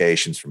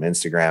notifications from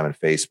Instagram and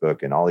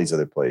Facebook and all these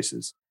other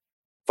places,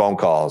 phone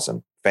calls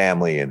and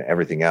family and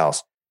everything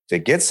else. To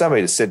get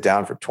somebody to sit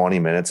down for 20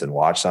 minutes and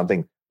watch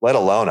something, let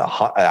alone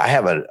I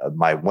have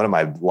one of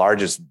my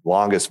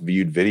longest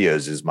viewed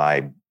videos is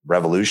my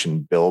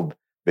Revolution build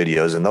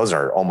videos, and those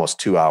are almost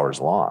 2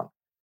 hours long.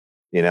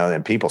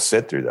 And people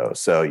sit through those.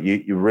 So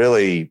you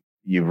really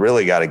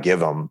got to give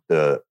them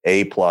the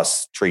A+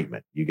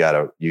 treatment. You got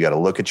to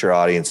look at your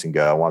audience and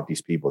go, I want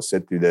these people to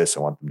sit through this. I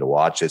want them to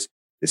watch this.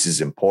 This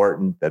is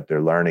important that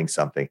they're learning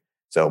something.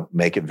 So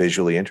make it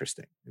visually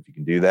interesting. If you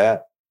can do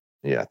that,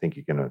 I think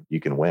you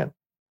can win.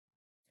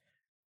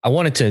 I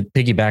wanted to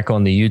piggyback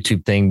on the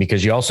YouTube thing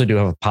because you also do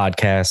have a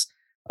podcast.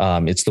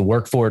 It's the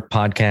Work For It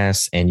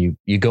podcast, and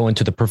you go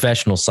into the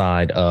professional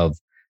side of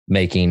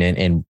making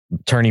and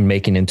turning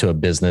making into a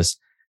business.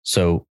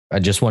 So I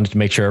just wanted to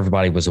make sure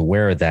everybody was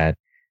aware of that.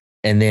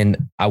 And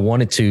then I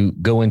wanted to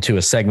go into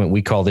a segment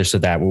we call This or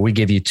That, where we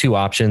give you two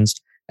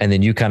options and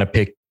then you kind of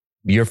pick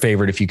your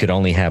favorite if you could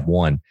only have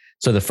one.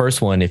 So the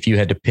first one, if you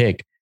had to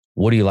pick,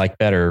 what do you like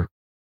better,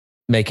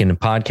 making a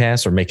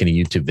podcast or making a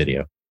YouTube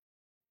video?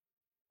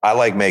 I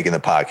like making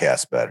the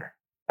podcast better.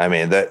 I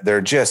mean,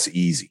 they're just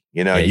easy.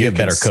 You have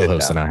better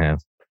co-hosts than I have.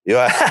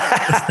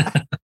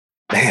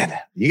 Man,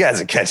 you guys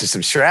are catching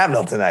some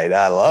shrapnel tonight.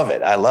 I love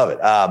it. I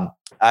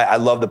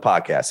love the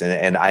podcast.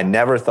 And I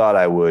never thought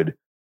I would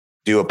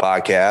do a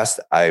podcast.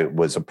 I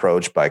was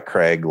approached by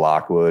Craig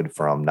Lockwood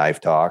from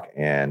Knife Talk.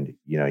 And,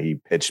 he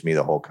pitched me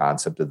the whole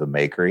concept of the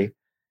Makery.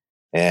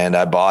 And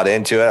I bought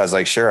into it. I was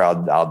like, sure,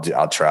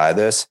 I'll try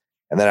this.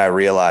 And then I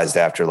realized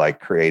after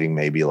creating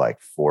maybe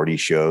 40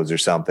 shows or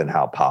something,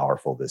 how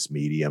powerful this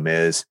medium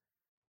is,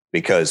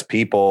 because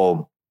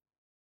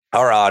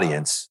our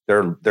audience,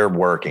 they're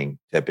working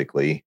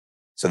typically.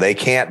 So they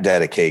can't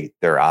dedicate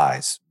their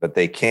eyes, but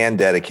they can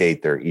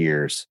dedicate their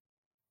ears.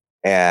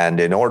 And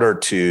in order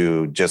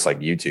to, just like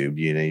YouTube,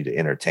 you need to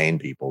entertain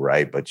people,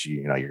 right? But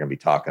you're going to be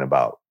talking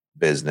about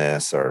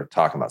business or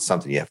talking about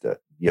something. You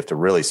have to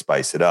really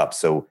spice it up.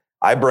 So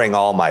I bring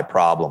all my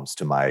problems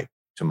to my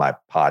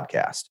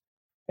podcast.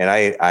 And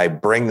I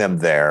bring them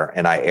there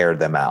and I air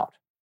them out.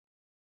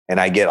 And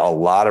I get a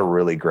lot of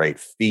really great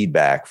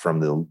feedback from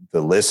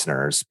the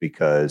listeners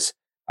because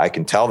I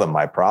can tell them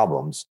my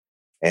problems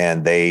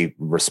and they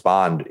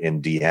respond in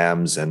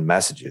DMs and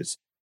messages.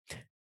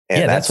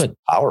 And that's what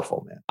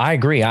powerful, man. I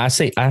agree. I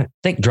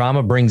think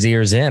drama brings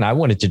ears in. I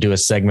wanted to do a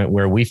segment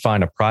where we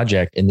find a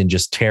project and then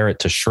just tear it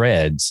to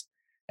shreds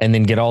and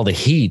then get all the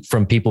heat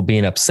from people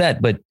being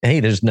upset. But hey,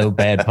 there's no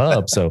bad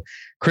pub. So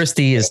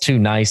Christy is too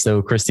nice,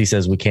 though. Christy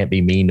says we can't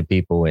be mean to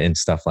people and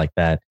stuff like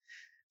that.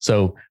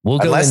 So we'll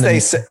go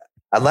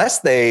unless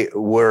they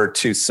were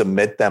to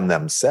submit them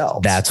themselves.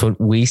 That's what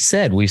we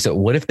said. We said,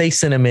 what if they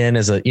sent them in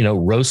as a,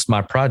 roast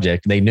my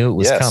project? They knew it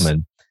was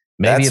coming.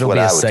 Maybe it'll be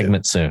a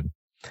segment soon.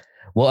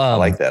 Well, I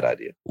like that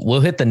idea.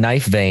 We'll hit the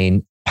knife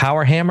vein.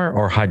 Power hammer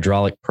or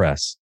hydraulic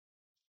press?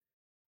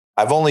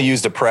 I've only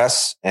used a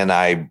press, and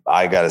I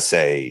got to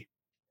say,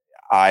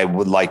 I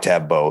would like to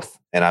have both.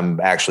 And I'm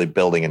actually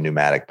building a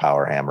pneumatic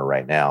power hammer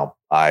right now.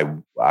 I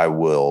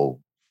will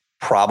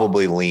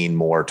probably lean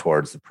more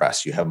towards the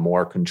press. You have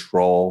more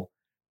control.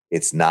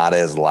 It's not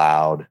as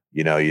loud.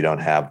 You don't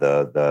have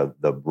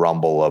the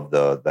rumble of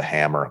the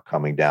hammer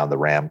coming down, the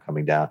ram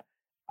coming down.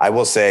 I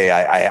will say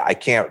I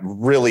can't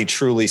really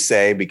truly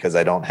say because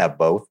I don't have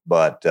both,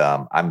 but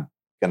I'm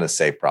going to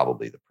say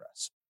probably the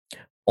press.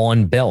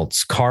 On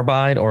belts,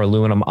 carbide or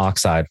aluminum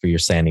oxide for your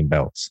sanding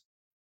belts?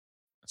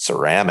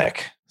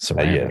 Ceramic.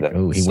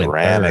 Ceramic.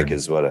 Ceramic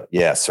is what.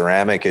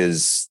 Ceramic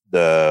is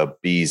the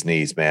bee's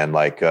knees, man.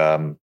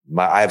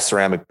 I have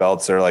ceramic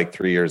belts that are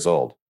 3 years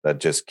old that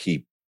just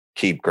keep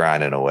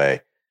grinding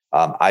away.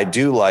 I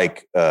do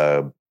like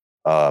the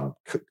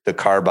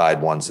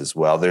carbide ones as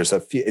well. There's a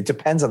few. It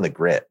depends on the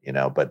grit,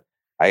 but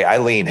I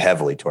lean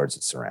heavily towards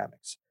the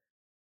ceramics.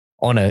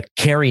 On a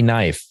carry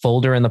knife,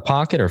 folder in the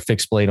pocket or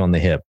fixed blade on the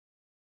hip?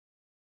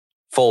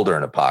 Folder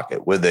in a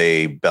pocket with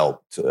a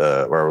belt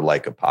or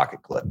a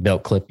pocket clip.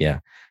 Belt clip, yeah.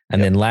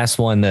 And then last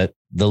one that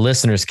the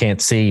listeners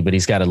can't see, but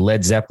he's got a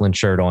Led Zeppelin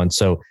shirt on.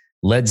 So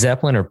Led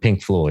Zeppelin or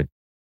Pink Floyd?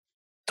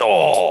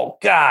 Oh,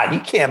 God, you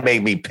can't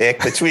make me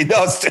pick between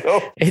those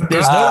two.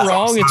 There's no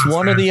wrong. It's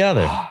one or the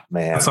other. Oh,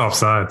 man. That's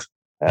offside.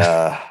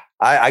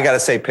 I got to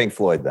say Pink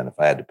Floyd then if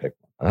I had to pick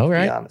one. All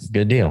right.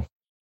 Good deal.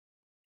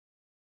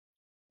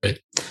 Great.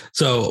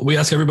 So we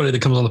ask everybody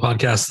that comes on the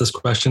podcast this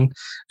question,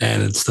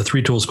 and it's the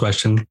 3 tools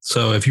question.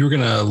 So if you were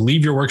going to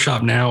leave your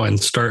workshop now and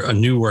start a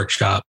new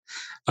workshop,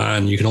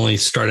 and you can only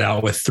start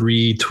out with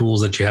 3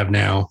 tools that you have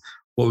now,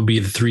 what would be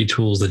the 3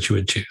 tools that you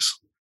would choose?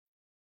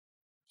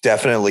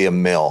 Definitely a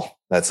mill.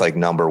 That's like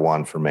number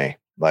one for me.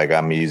 Like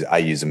I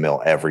use a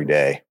mill every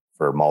day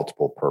for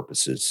multiple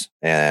purposes,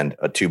 and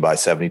a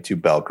 2x72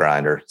 belt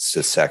grinder. It's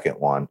the second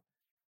one,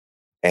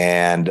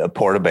 and a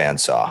porta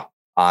bandsaw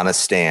on a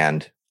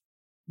stand.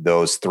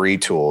 Those 3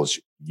 tools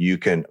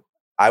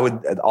I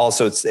would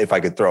also, if I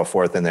could throw a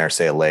fourth in there,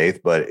 say a lathe,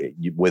 but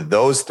with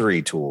those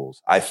 3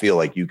 tools, I feel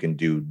like you can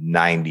do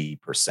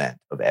 90%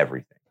 of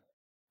everything.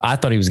 I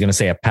thought he was going to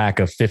say a pack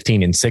of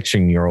 15 and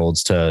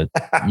 16-year-olds to,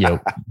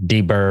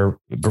 deburr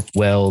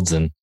welds,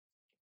 and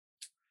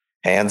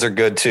hands are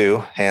good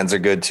too.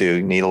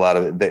 You need a lot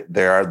of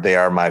they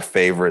are my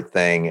favorite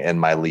thing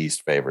and my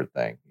least favorite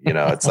thing.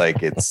 It's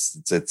like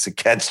it's a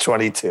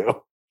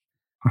catch-22.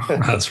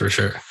 That's for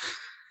sure.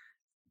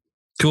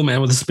 Cool, man.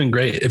 Well, this has been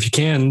great. If you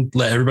can,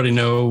 let everybody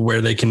know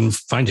where they can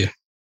find you.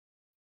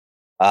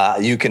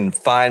 You can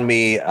find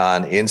me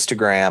on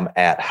Instagram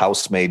at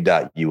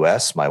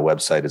housemade.us. My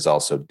website is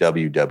also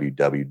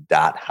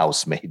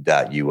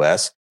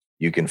www.housemade.us.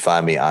 You can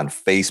find me on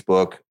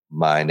Facebook.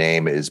 My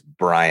name is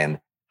Brian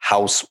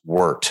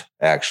Hauswirth,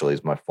 actually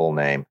is my full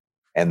name.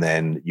 And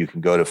then you can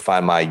go to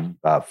find my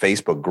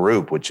Facebook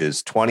group, which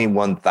is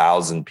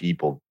 21,000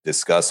 people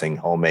discussing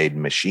homemade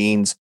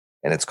machines.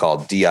 And it's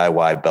called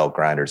DIY Belt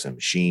Grinders and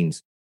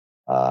Machines.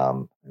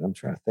 And I'm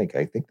trying to think.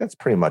 I think that's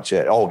pretty much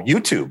it. Oh,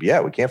 YouTube. Yeah,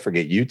 we can't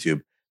forget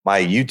YouTube.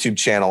 My YouTube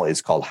channel is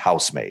called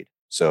Housemade.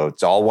 So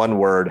it's all one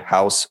word,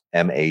 House,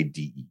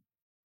 M-A-D-E.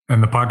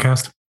 And the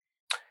podcast?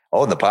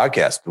 Oh, the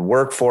podcast, the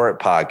Work For It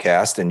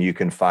podcast. And you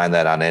can find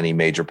that on any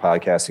major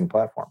podcasting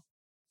platform.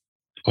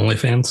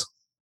 OnlyFans?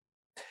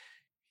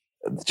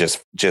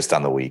 Just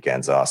on the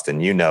weekends, Austin.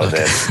 You know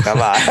this.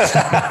 Come on.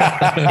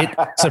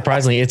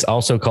 Surprisingly, it's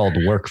also called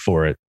Work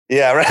For It.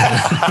 Yeah, right.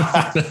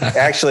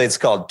 Actually, it's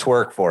called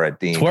Twerk For It,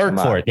 Dean.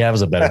 Twerk For It. Yeah, that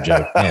was a better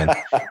joke, man.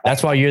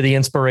 That's why you're the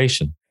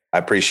inspiration. I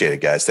appreciate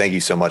it, guys. Thank you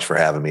so much for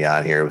having me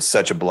on here. It was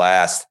such a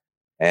blast.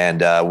 And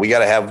we got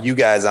to have you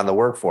guys on the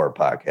Work For It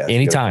podcast.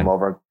 Anytime. Come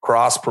over and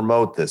cross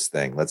promote this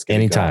thing. Let's get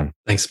anytime. It going.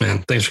 Thanks,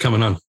 man. Thanks for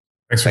coming on.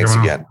 Thanks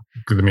again.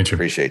 Good to meet you.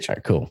 Appreciate you. All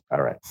right, cool.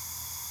 All right.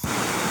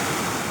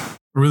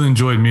 I really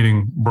enjoyed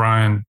meeting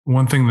Brian.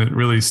 One thing that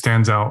really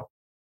stands out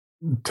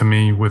to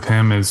me with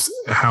him is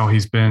how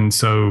he's been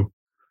so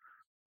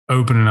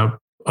open and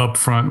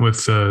upfront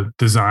with the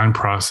design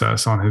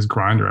process on his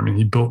grinder. I mean,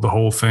 he built the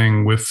whole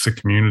thing with the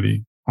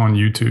community on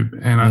YouTube.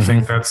 And I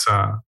think that's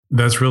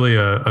really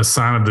a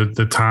sign of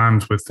the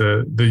times with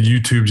the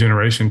YouTube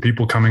generation,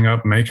 people coming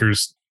up,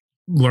 makers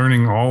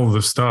learning all of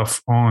the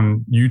stuff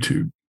on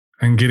YouTube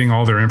and getting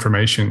all their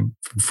information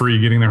for free,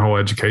 getting their whole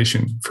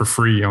education for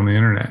free on the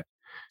internet.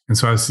 And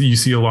so you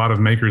see a lot of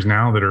makers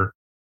now that are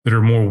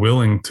more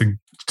willing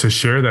to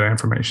share that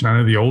information. I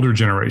know the older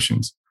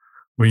generations,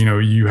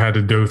 where, you had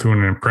to go through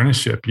an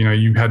apprenticeship,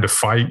 you had to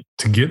fight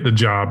to get the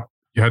job.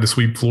 You had to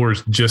sweep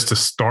floors just to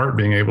start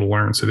being able to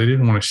learn. So they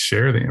didn't want to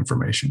share the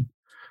information.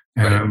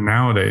 And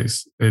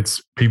nowadays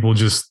it's people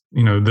just,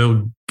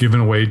 they'll giving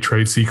away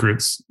trade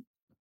secrets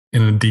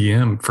in a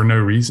DM for no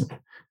reason.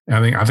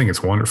 I think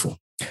it's wonderful.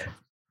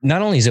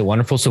 Not only is it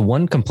wonderful. So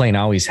one complaint I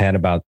always had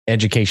about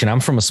education, I'm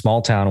from a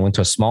small town. I went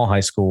to a small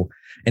high school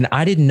and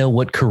I didn't know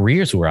what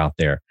careers were out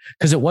there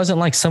because it wasn't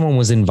like someone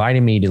was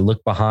inviting me to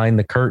look behind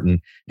the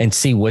curtain and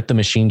see what the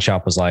machine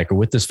shop was like or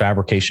what this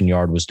fabrication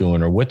yard was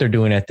doing or what they're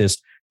doing at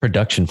this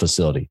production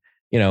facility.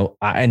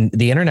 And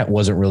the internet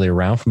wasn't really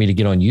around for me to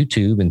get on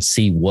YouTube and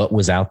see what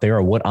was out there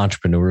or what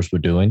entrepreneurs were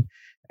doing.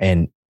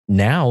 And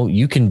now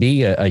you can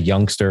be a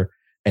youngster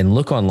and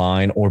look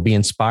online or be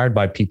inspired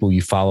by people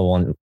you follow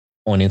on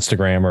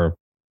Instagram or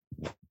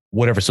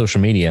whatever social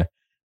media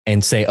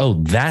and say, oh,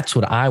 that's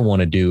what I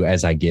want to do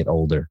as I get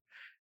older.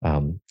 I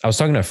was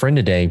talking to a friend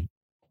today.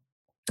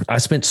 I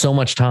spent so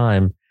much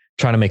time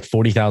trying to make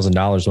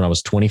 $40,000 when I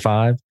was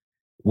 25,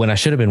 when I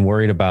should have been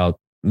worried about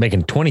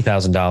making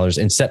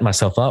 $20,000 and setting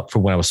myself up for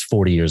when I was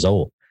 40 years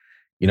old.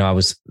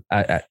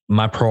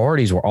 My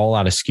priorities were all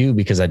out of skew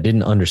because I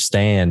didn't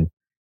understand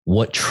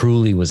what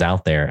truly was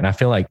out there. And I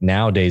feel like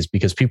nowadays,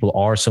 because people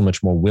are so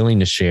much more willing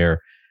to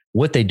share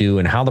what they do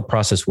and how the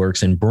process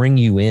works and bring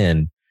you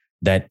in,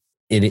 that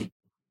it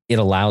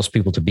allows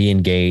people to be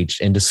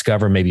engaged and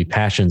discover maybe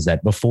passions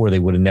that before they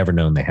would have never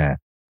known they had.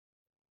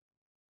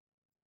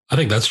 I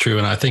think that's true.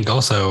 And I think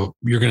also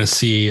you're going to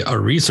see a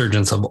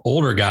resurgence of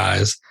older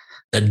guys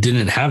that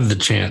didn't have the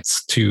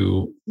chance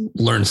to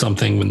learn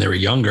something when they were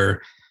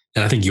younger.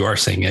 And I think you are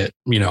seeing it,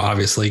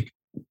 obviously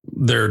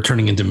they're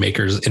turning into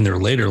makers in their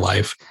later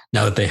life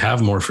now that they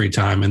have more free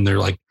time and they're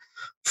like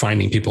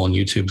finding people on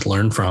YouTube to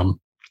learn from,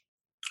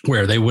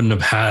 where they wouldn't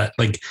have had,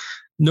 like,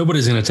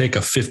 nobody's going to take a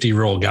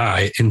 50-year-old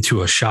guy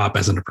into a shop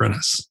as an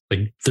apprentice.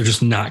 Like, they're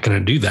just not going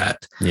to do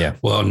that. Yeah.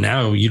 Well,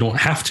 now you don't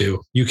have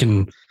to. You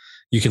can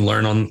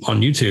learn on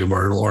YouTube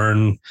or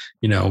learn,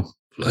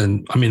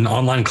 and I mean,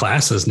 online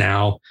classes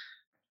now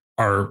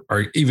are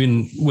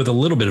even with a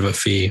little bit of a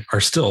fee are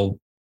still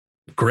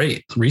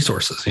great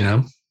resources,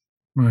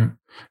 Right.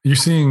 You're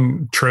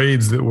seeing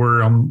trades that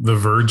were on the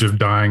verge of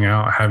dying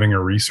out having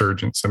a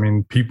resurgence. I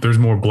mean, there's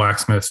more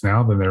blacksmiths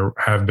now than there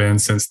have been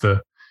since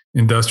the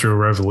Industrial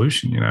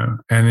Revolution,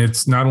 and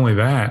it's not only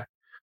that.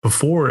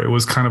 Before, it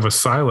was kind of a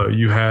silo.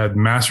 You had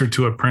master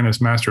to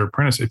apprentice, master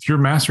apprentice. If your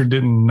master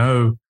didn't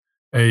know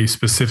a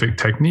specific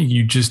technique,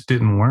 you just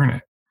didn't learn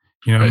it.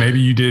 Right. Maybe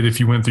you did if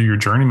you went through your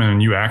journeyman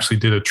and you actually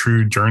did a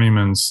true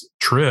journeyman's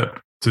trip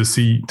to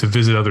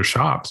visit other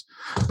shops.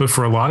 But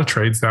for a lot of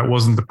trades, that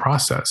wasn't the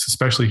process,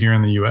 especially here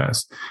in the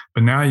US.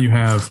 But now you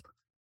have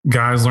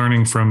guys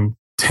learning from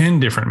 10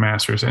 different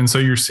masters. And so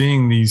you're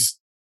seeing these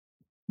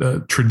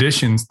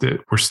traditions that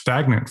were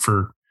stagnant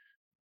for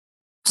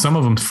some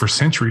of them for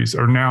centuries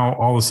are now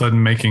all of a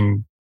sudden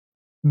making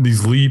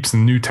these leaps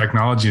and new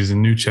technologies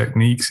and new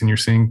techniques. And you're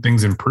seeing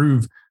things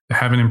improve that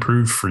haven't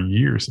improved for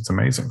years. It's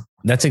amazing.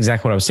 That's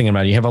exactly what I was thinking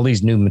about. You have all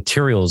these new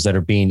materials that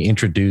are being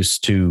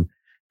introduced to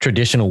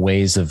traditional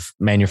ways of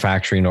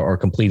manufacturing or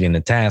completing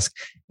a task.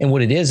 And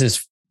what it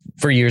is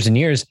for years and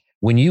years,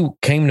 when you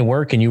came to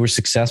work and you were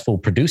successful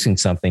producing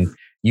something,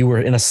 you were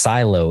in a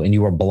silo and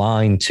you were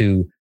blind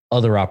to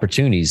other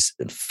opportunities.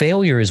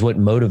 Failure is what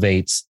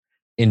motivates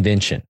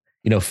invention.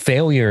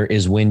 Failure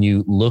is when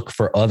you look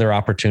for other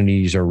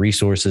opportunities or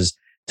resources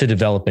to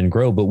develop and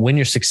grow. But when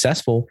you're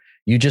successful,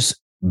 you just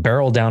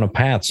barrel down a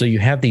path. So you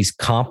have these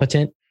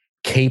competent,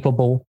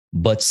 capable,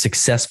 but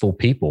successful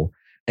people,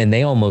 and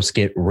they almost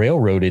get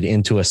railroaded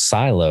into a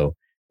silo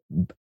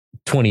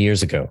 20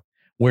 years ago,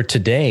 where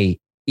today,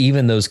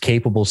 even those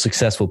capable,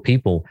 successful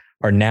people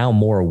are now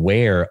more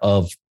aware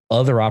of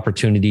other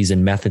opportunities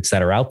and methods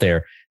that are out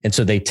there. And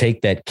so they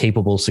take that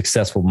capable,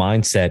 successful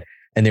mindset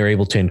and they're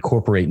able to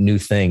incorporate new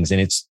things.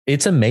 And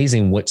it's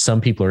amazing what some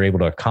people are able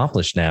to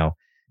accomplish now.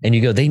 And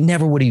you go, they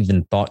never would have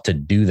even thought to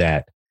do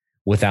that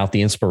without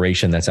the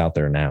inspiration that's out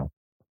there now.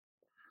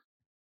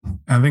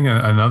 I think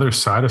another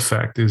side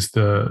effect is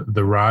the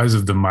rise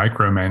of the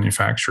micro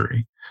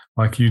manufacturing.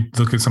 Like you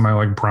look at somebody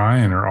like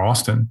Brian or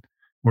Austin,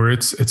 where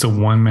it's a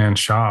one-man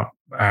shop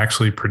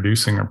actually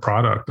producing a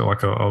product like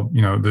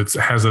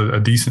that has a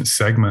decent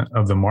segment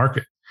of the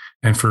market.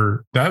 And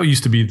for that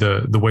used to be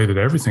the way that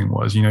everything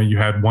was. You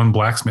had one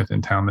blacksmith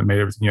in town that made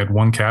everything. You had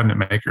one cabinet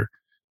maker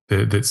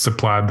that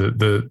supplied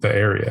the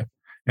area.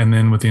 And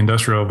then with the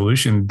Industrial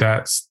Revolution,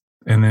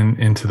 and then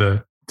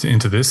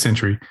into this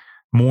century,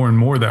 more and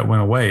more that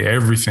went away.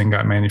 Everything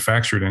got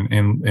manufactured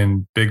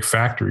in big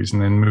factories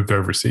and then moved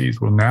overseas.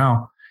 Well,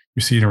 now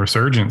you're seeing a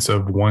resurgence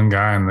of one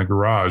guy in the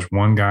garage,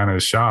 one guy in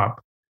his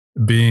shop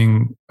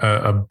being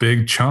a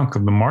big chunk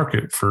of the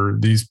market for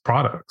these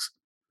products.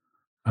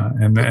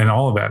 And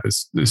all of that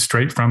is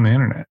straight from the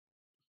internet.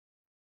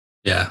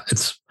 Yeah,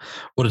 it's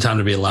what a time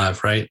to be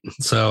alive, right?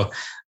 So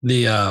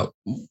the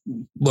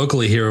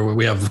locally here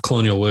we have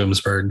Colonial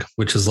Williamsburg,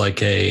 which is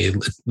like I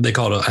think they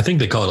call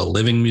it a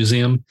living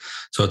museum.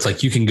 So it's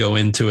like you can go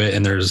into it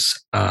and there's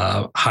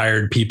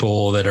hired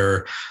people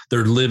they're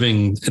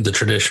living the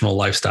traditional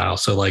lifestyle.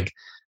 So like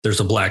there's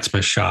a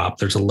blacksmith shop,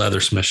 there's a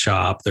leathersmith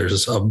shop,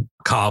 there's a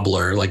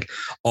cobbler, like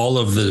all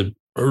of the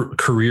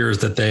careers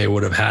that they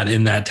would have had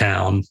in that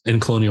town in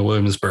Colonial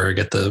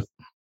Williamsburg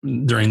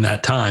during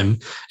that time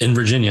in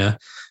Virginia.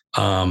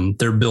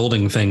 They're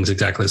building things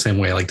exactly the same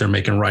way. Like they're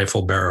making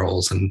rifle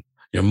barrels and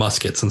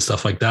muskets and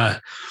stuff like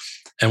that.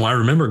 And I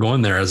remember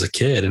going there as a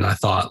kid and I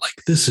thought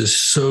like, this is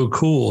so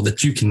cool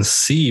that you can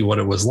see what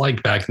it was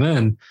like back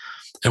then.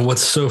 And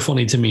what's so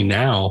funny to me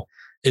now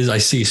is I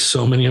see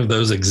so many of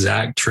those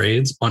exact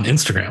trades on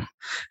Instagram,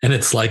 and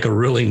it's like a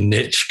really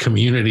niche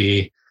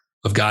community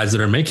of guys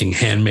that are making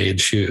handmade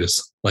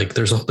shoes. Like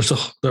there's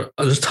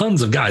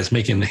tons of guys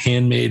making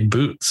handmade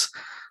boots,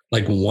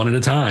 like one at a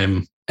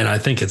time. And I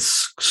think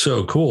it's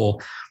so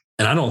cool.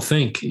 And I don't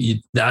think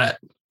that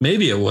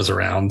maybe it was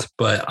around,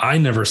 but I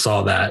never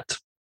saw that,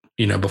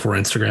 before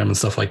Instagram and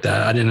stuff like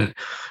that. I didn't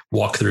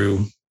walk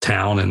through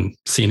town and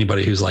see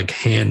anybody who's like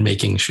hand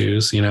making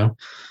shoes, So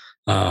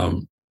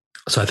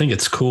I think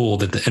it's cool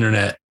that the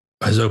internet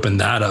has opened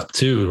that up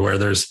too, where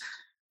there's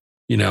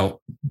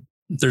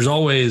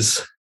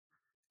always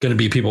going to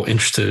be people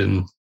interested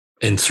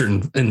in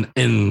certain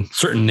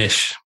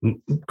niche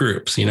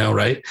groups,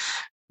 right?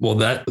 Well,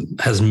 that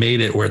has made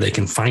it where they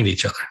can find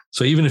each other.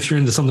 So even if you're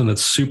into something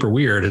that's super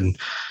weird and,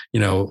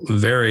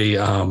 very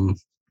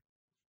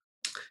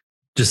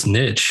just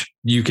niche,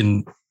 you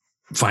can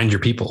find your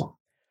people.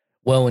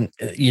 Well, and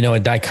a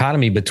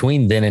dichotomy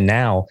between then and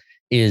now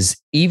is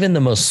even the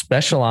most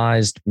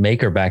specialized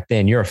maker back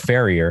then, you're a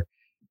farrier,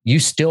 you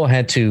still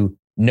had to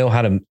know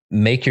how to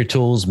make your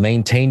tools,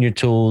 maintain your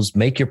tools,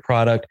 make your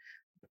product,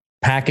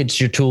 package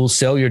your tools,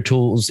 sell your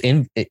tools,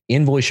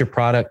 invoice your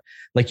product.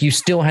 Like you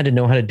still had to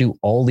know how to do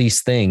all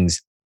these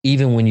things,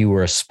 even when you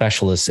were a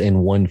specialist in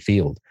one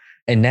field.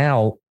 And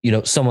now,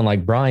 someone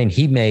like Brian,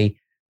 he may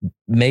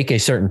make a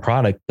certain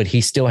product, but he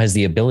still has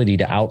the ability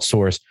to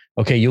outsource.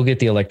 Okay, you'll get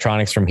the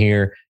electronics from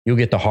here. You'll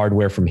get the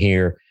hardware from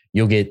here.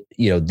 You'll get,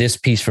 this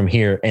piece from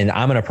here. And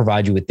I'm going to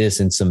provide you with this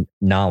and some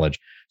knowledge.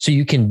 So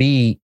you can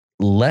be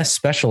less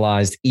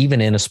specialized, even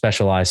in a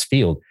specialized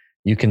field.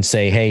 You can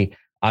say, hey,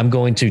 I'm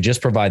going to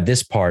just provide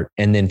this part.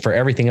 And then for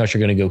everything else, you're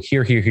going to go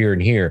here, here, here,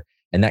 and here.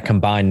 And that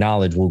combined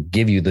knowledge will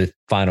give you the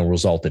final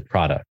resulted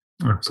product.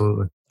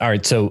 Absolutely. All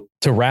right. So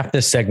to wrap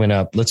this segment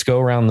up, let's go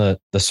around the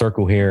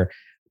circle here.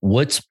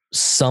 What's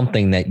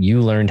something that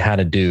you learned how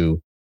to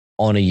do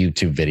on a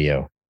YouTube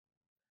video?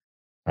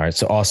 All right.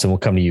 So Austin, we'll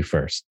come to you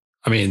first.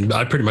 I mean,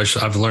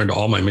 I've learned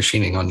all my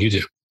machining on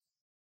YouTube.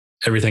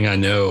 Everything I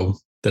know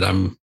that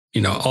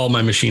all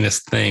my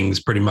machinist things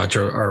pretty much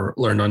are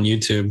learned on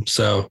YouTube.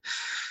 So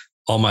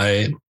all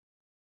my,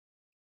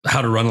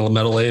 how to run a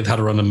metal lathe, how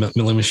to run a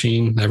milling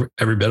machine,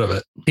 every bit of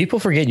it. People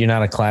forget you're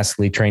not a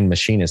classically trained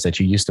machinist, that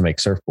you used to make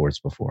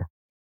surfboards before.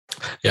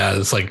 Yeah.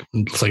 It's like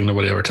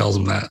nobody ever tells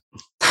them that.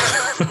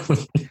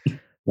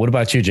 What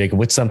about you, Jacob?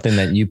 What's something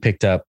that you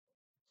picked up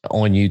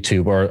on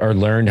YouTube or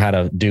learned how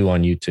to do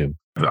on YouTube?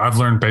 I've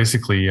learned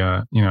basically,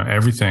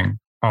 everything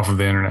off of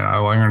the internet. I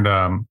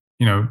learned,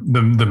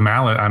 the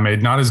mallet I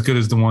made, not as good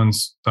as the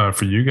ones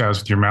for you guys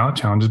with your mallet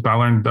challenges, but I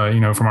learned,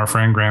 from our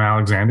friend Grant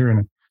Alexander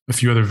and a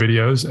few other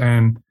videos.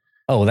 And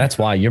that's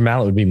why your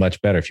mallet would be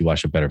much better if you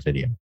watch a better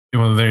video.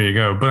 Well, there you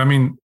go. But I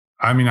mean,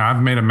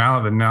 I've made a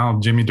mallet that now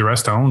Jimmy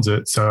DiResta owns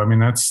it. So, I mean,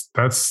 that's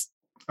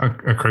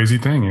a crazy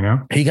thing,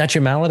 He got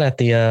your mallet at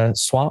the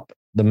swap?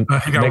 He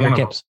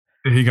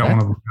got one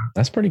of them.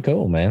 That's pretty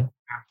cool, man.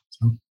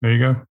 So, there you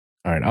go.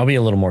 All right. I'll be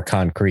a little more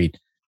concrete.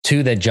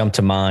 Two that jump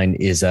to mind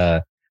is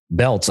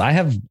belts. I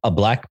have a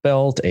black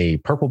belt, a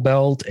purple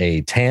belt,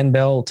 a tan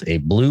belt, a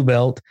blue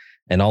belt,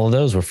 and all of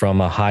those were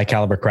from a High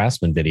Caliber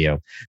Craftsman video.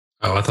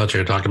 Oh, I thought you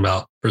were talking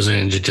about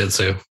Brazilian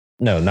Jiu-Jitsu.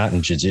 No, not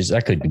in Jiu-Jitsu.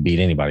 I could beat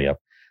anybody up.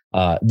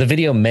 The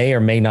video may or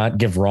may not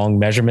give wrong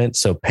measurements,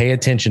 so pay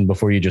attention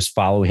before you just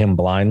follow him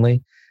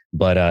blindly.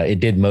 But it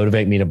did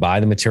motivate me to buy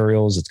the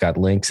materials. It's got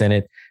links in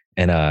it.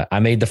 And I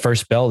made the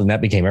first belt, and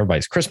that became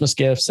everybody's Christmas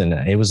gifts. And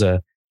it was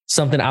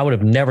something I would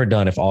have never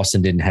done if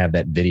Austin didn't have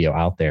that video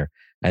out there.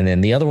 And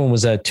then the other one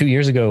was 2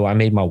 years ago, I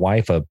made my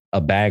wife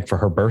a bag for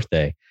her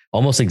birthday,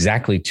 almost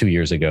exactly 2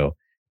 years ago.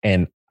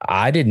 And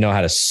I didn't know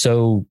how to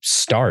sew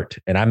start.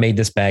 And I made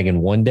this bag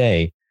in one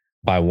day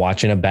by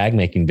watching a bag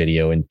making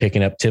video and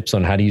picking up tips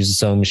on how to use a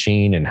sewing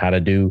machine and how to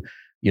do,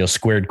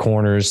 squared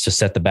corners to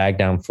set the bag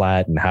down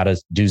flat and how to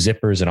do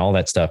zippers and all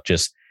that stuff.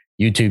 Just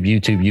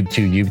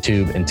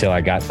YouTube until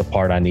I got the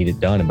part I needed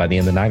done. And by the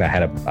end of the night, I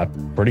had a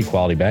pretty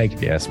quality bag,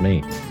 if you ask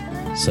me.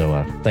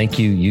 So thank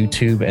you,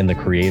 YouTube, and the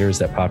creators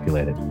that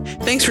populated.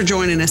 Thanks for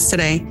joining us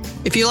today.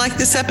 If you like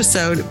this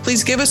episode,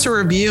 please give us a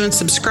review and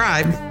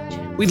subscribe.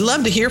 We'd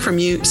love to hear from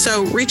you.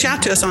 So reach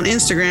out to us on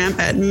Instagram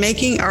at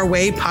Making Our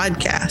Way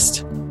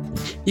Podcast.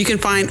 You can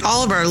find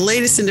all of our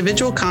latest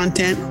individual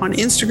content on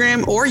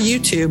Instagram or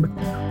YouTube.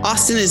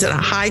 Austin is at a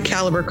High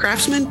Caliber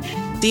Craftsman.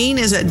 Dean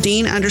is at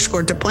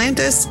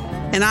Dean_Duplantis.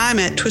 And I'm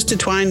at Twisted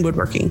Twine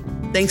Woodworking.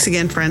 Thanks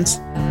again, friends.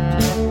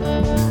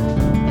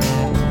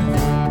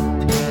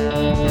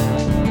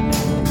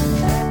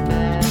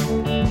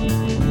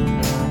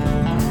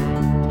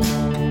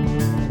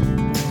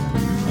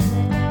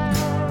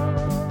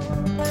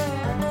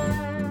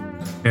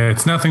 Yeah,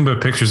 it's nothing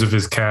but pictures of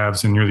his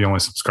calves, and you're the only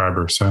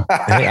subscriber. So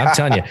hey, I'm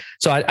telling you.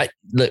 So I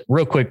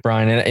real quick,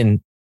 Brian,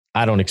 and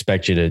I don't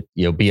expect you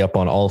to be up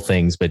on all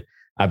things, but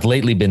I've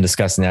lately been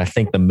discussing that. I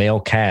think the male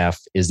calf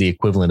is the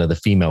equivalent of the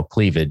female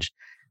cleavage,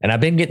 and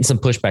I've been getting some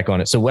pushback on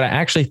it. So what I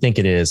actually think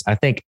it is, I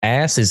think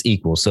ass is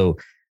equal. So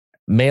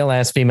male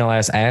ass, female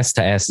ass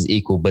to ass is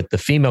equal, but the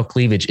female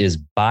cleavage is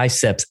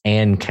biceps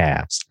and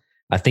calves.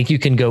 I think you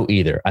can go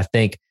either. I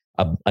think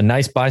a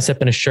nice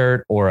bicep in a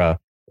shirt or a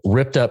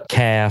ripped up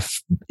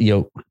calf,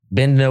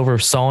 bending over,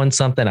 sawing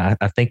something. I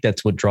think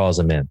that's what draws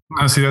them in.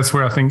 See, that's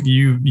where I think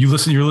you're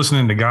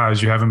listening to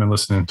guys. You haven't been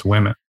listening to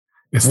women.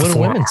 It's what do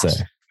women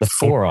say? The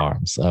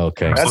forearms.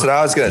 Okay. That's what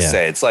I was going to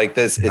say. It's like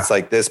this. It's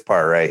like this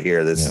part right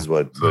here. This is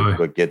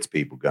what gets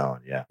people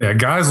going. Yeah. Yeah.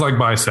 Guys like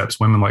biceps.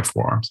 Women like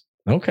forearms.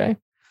 Okay.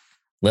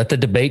 Let the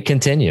debate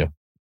continue.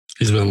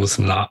 He's been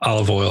listening to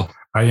Olive Oil.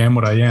 I am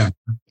what I am.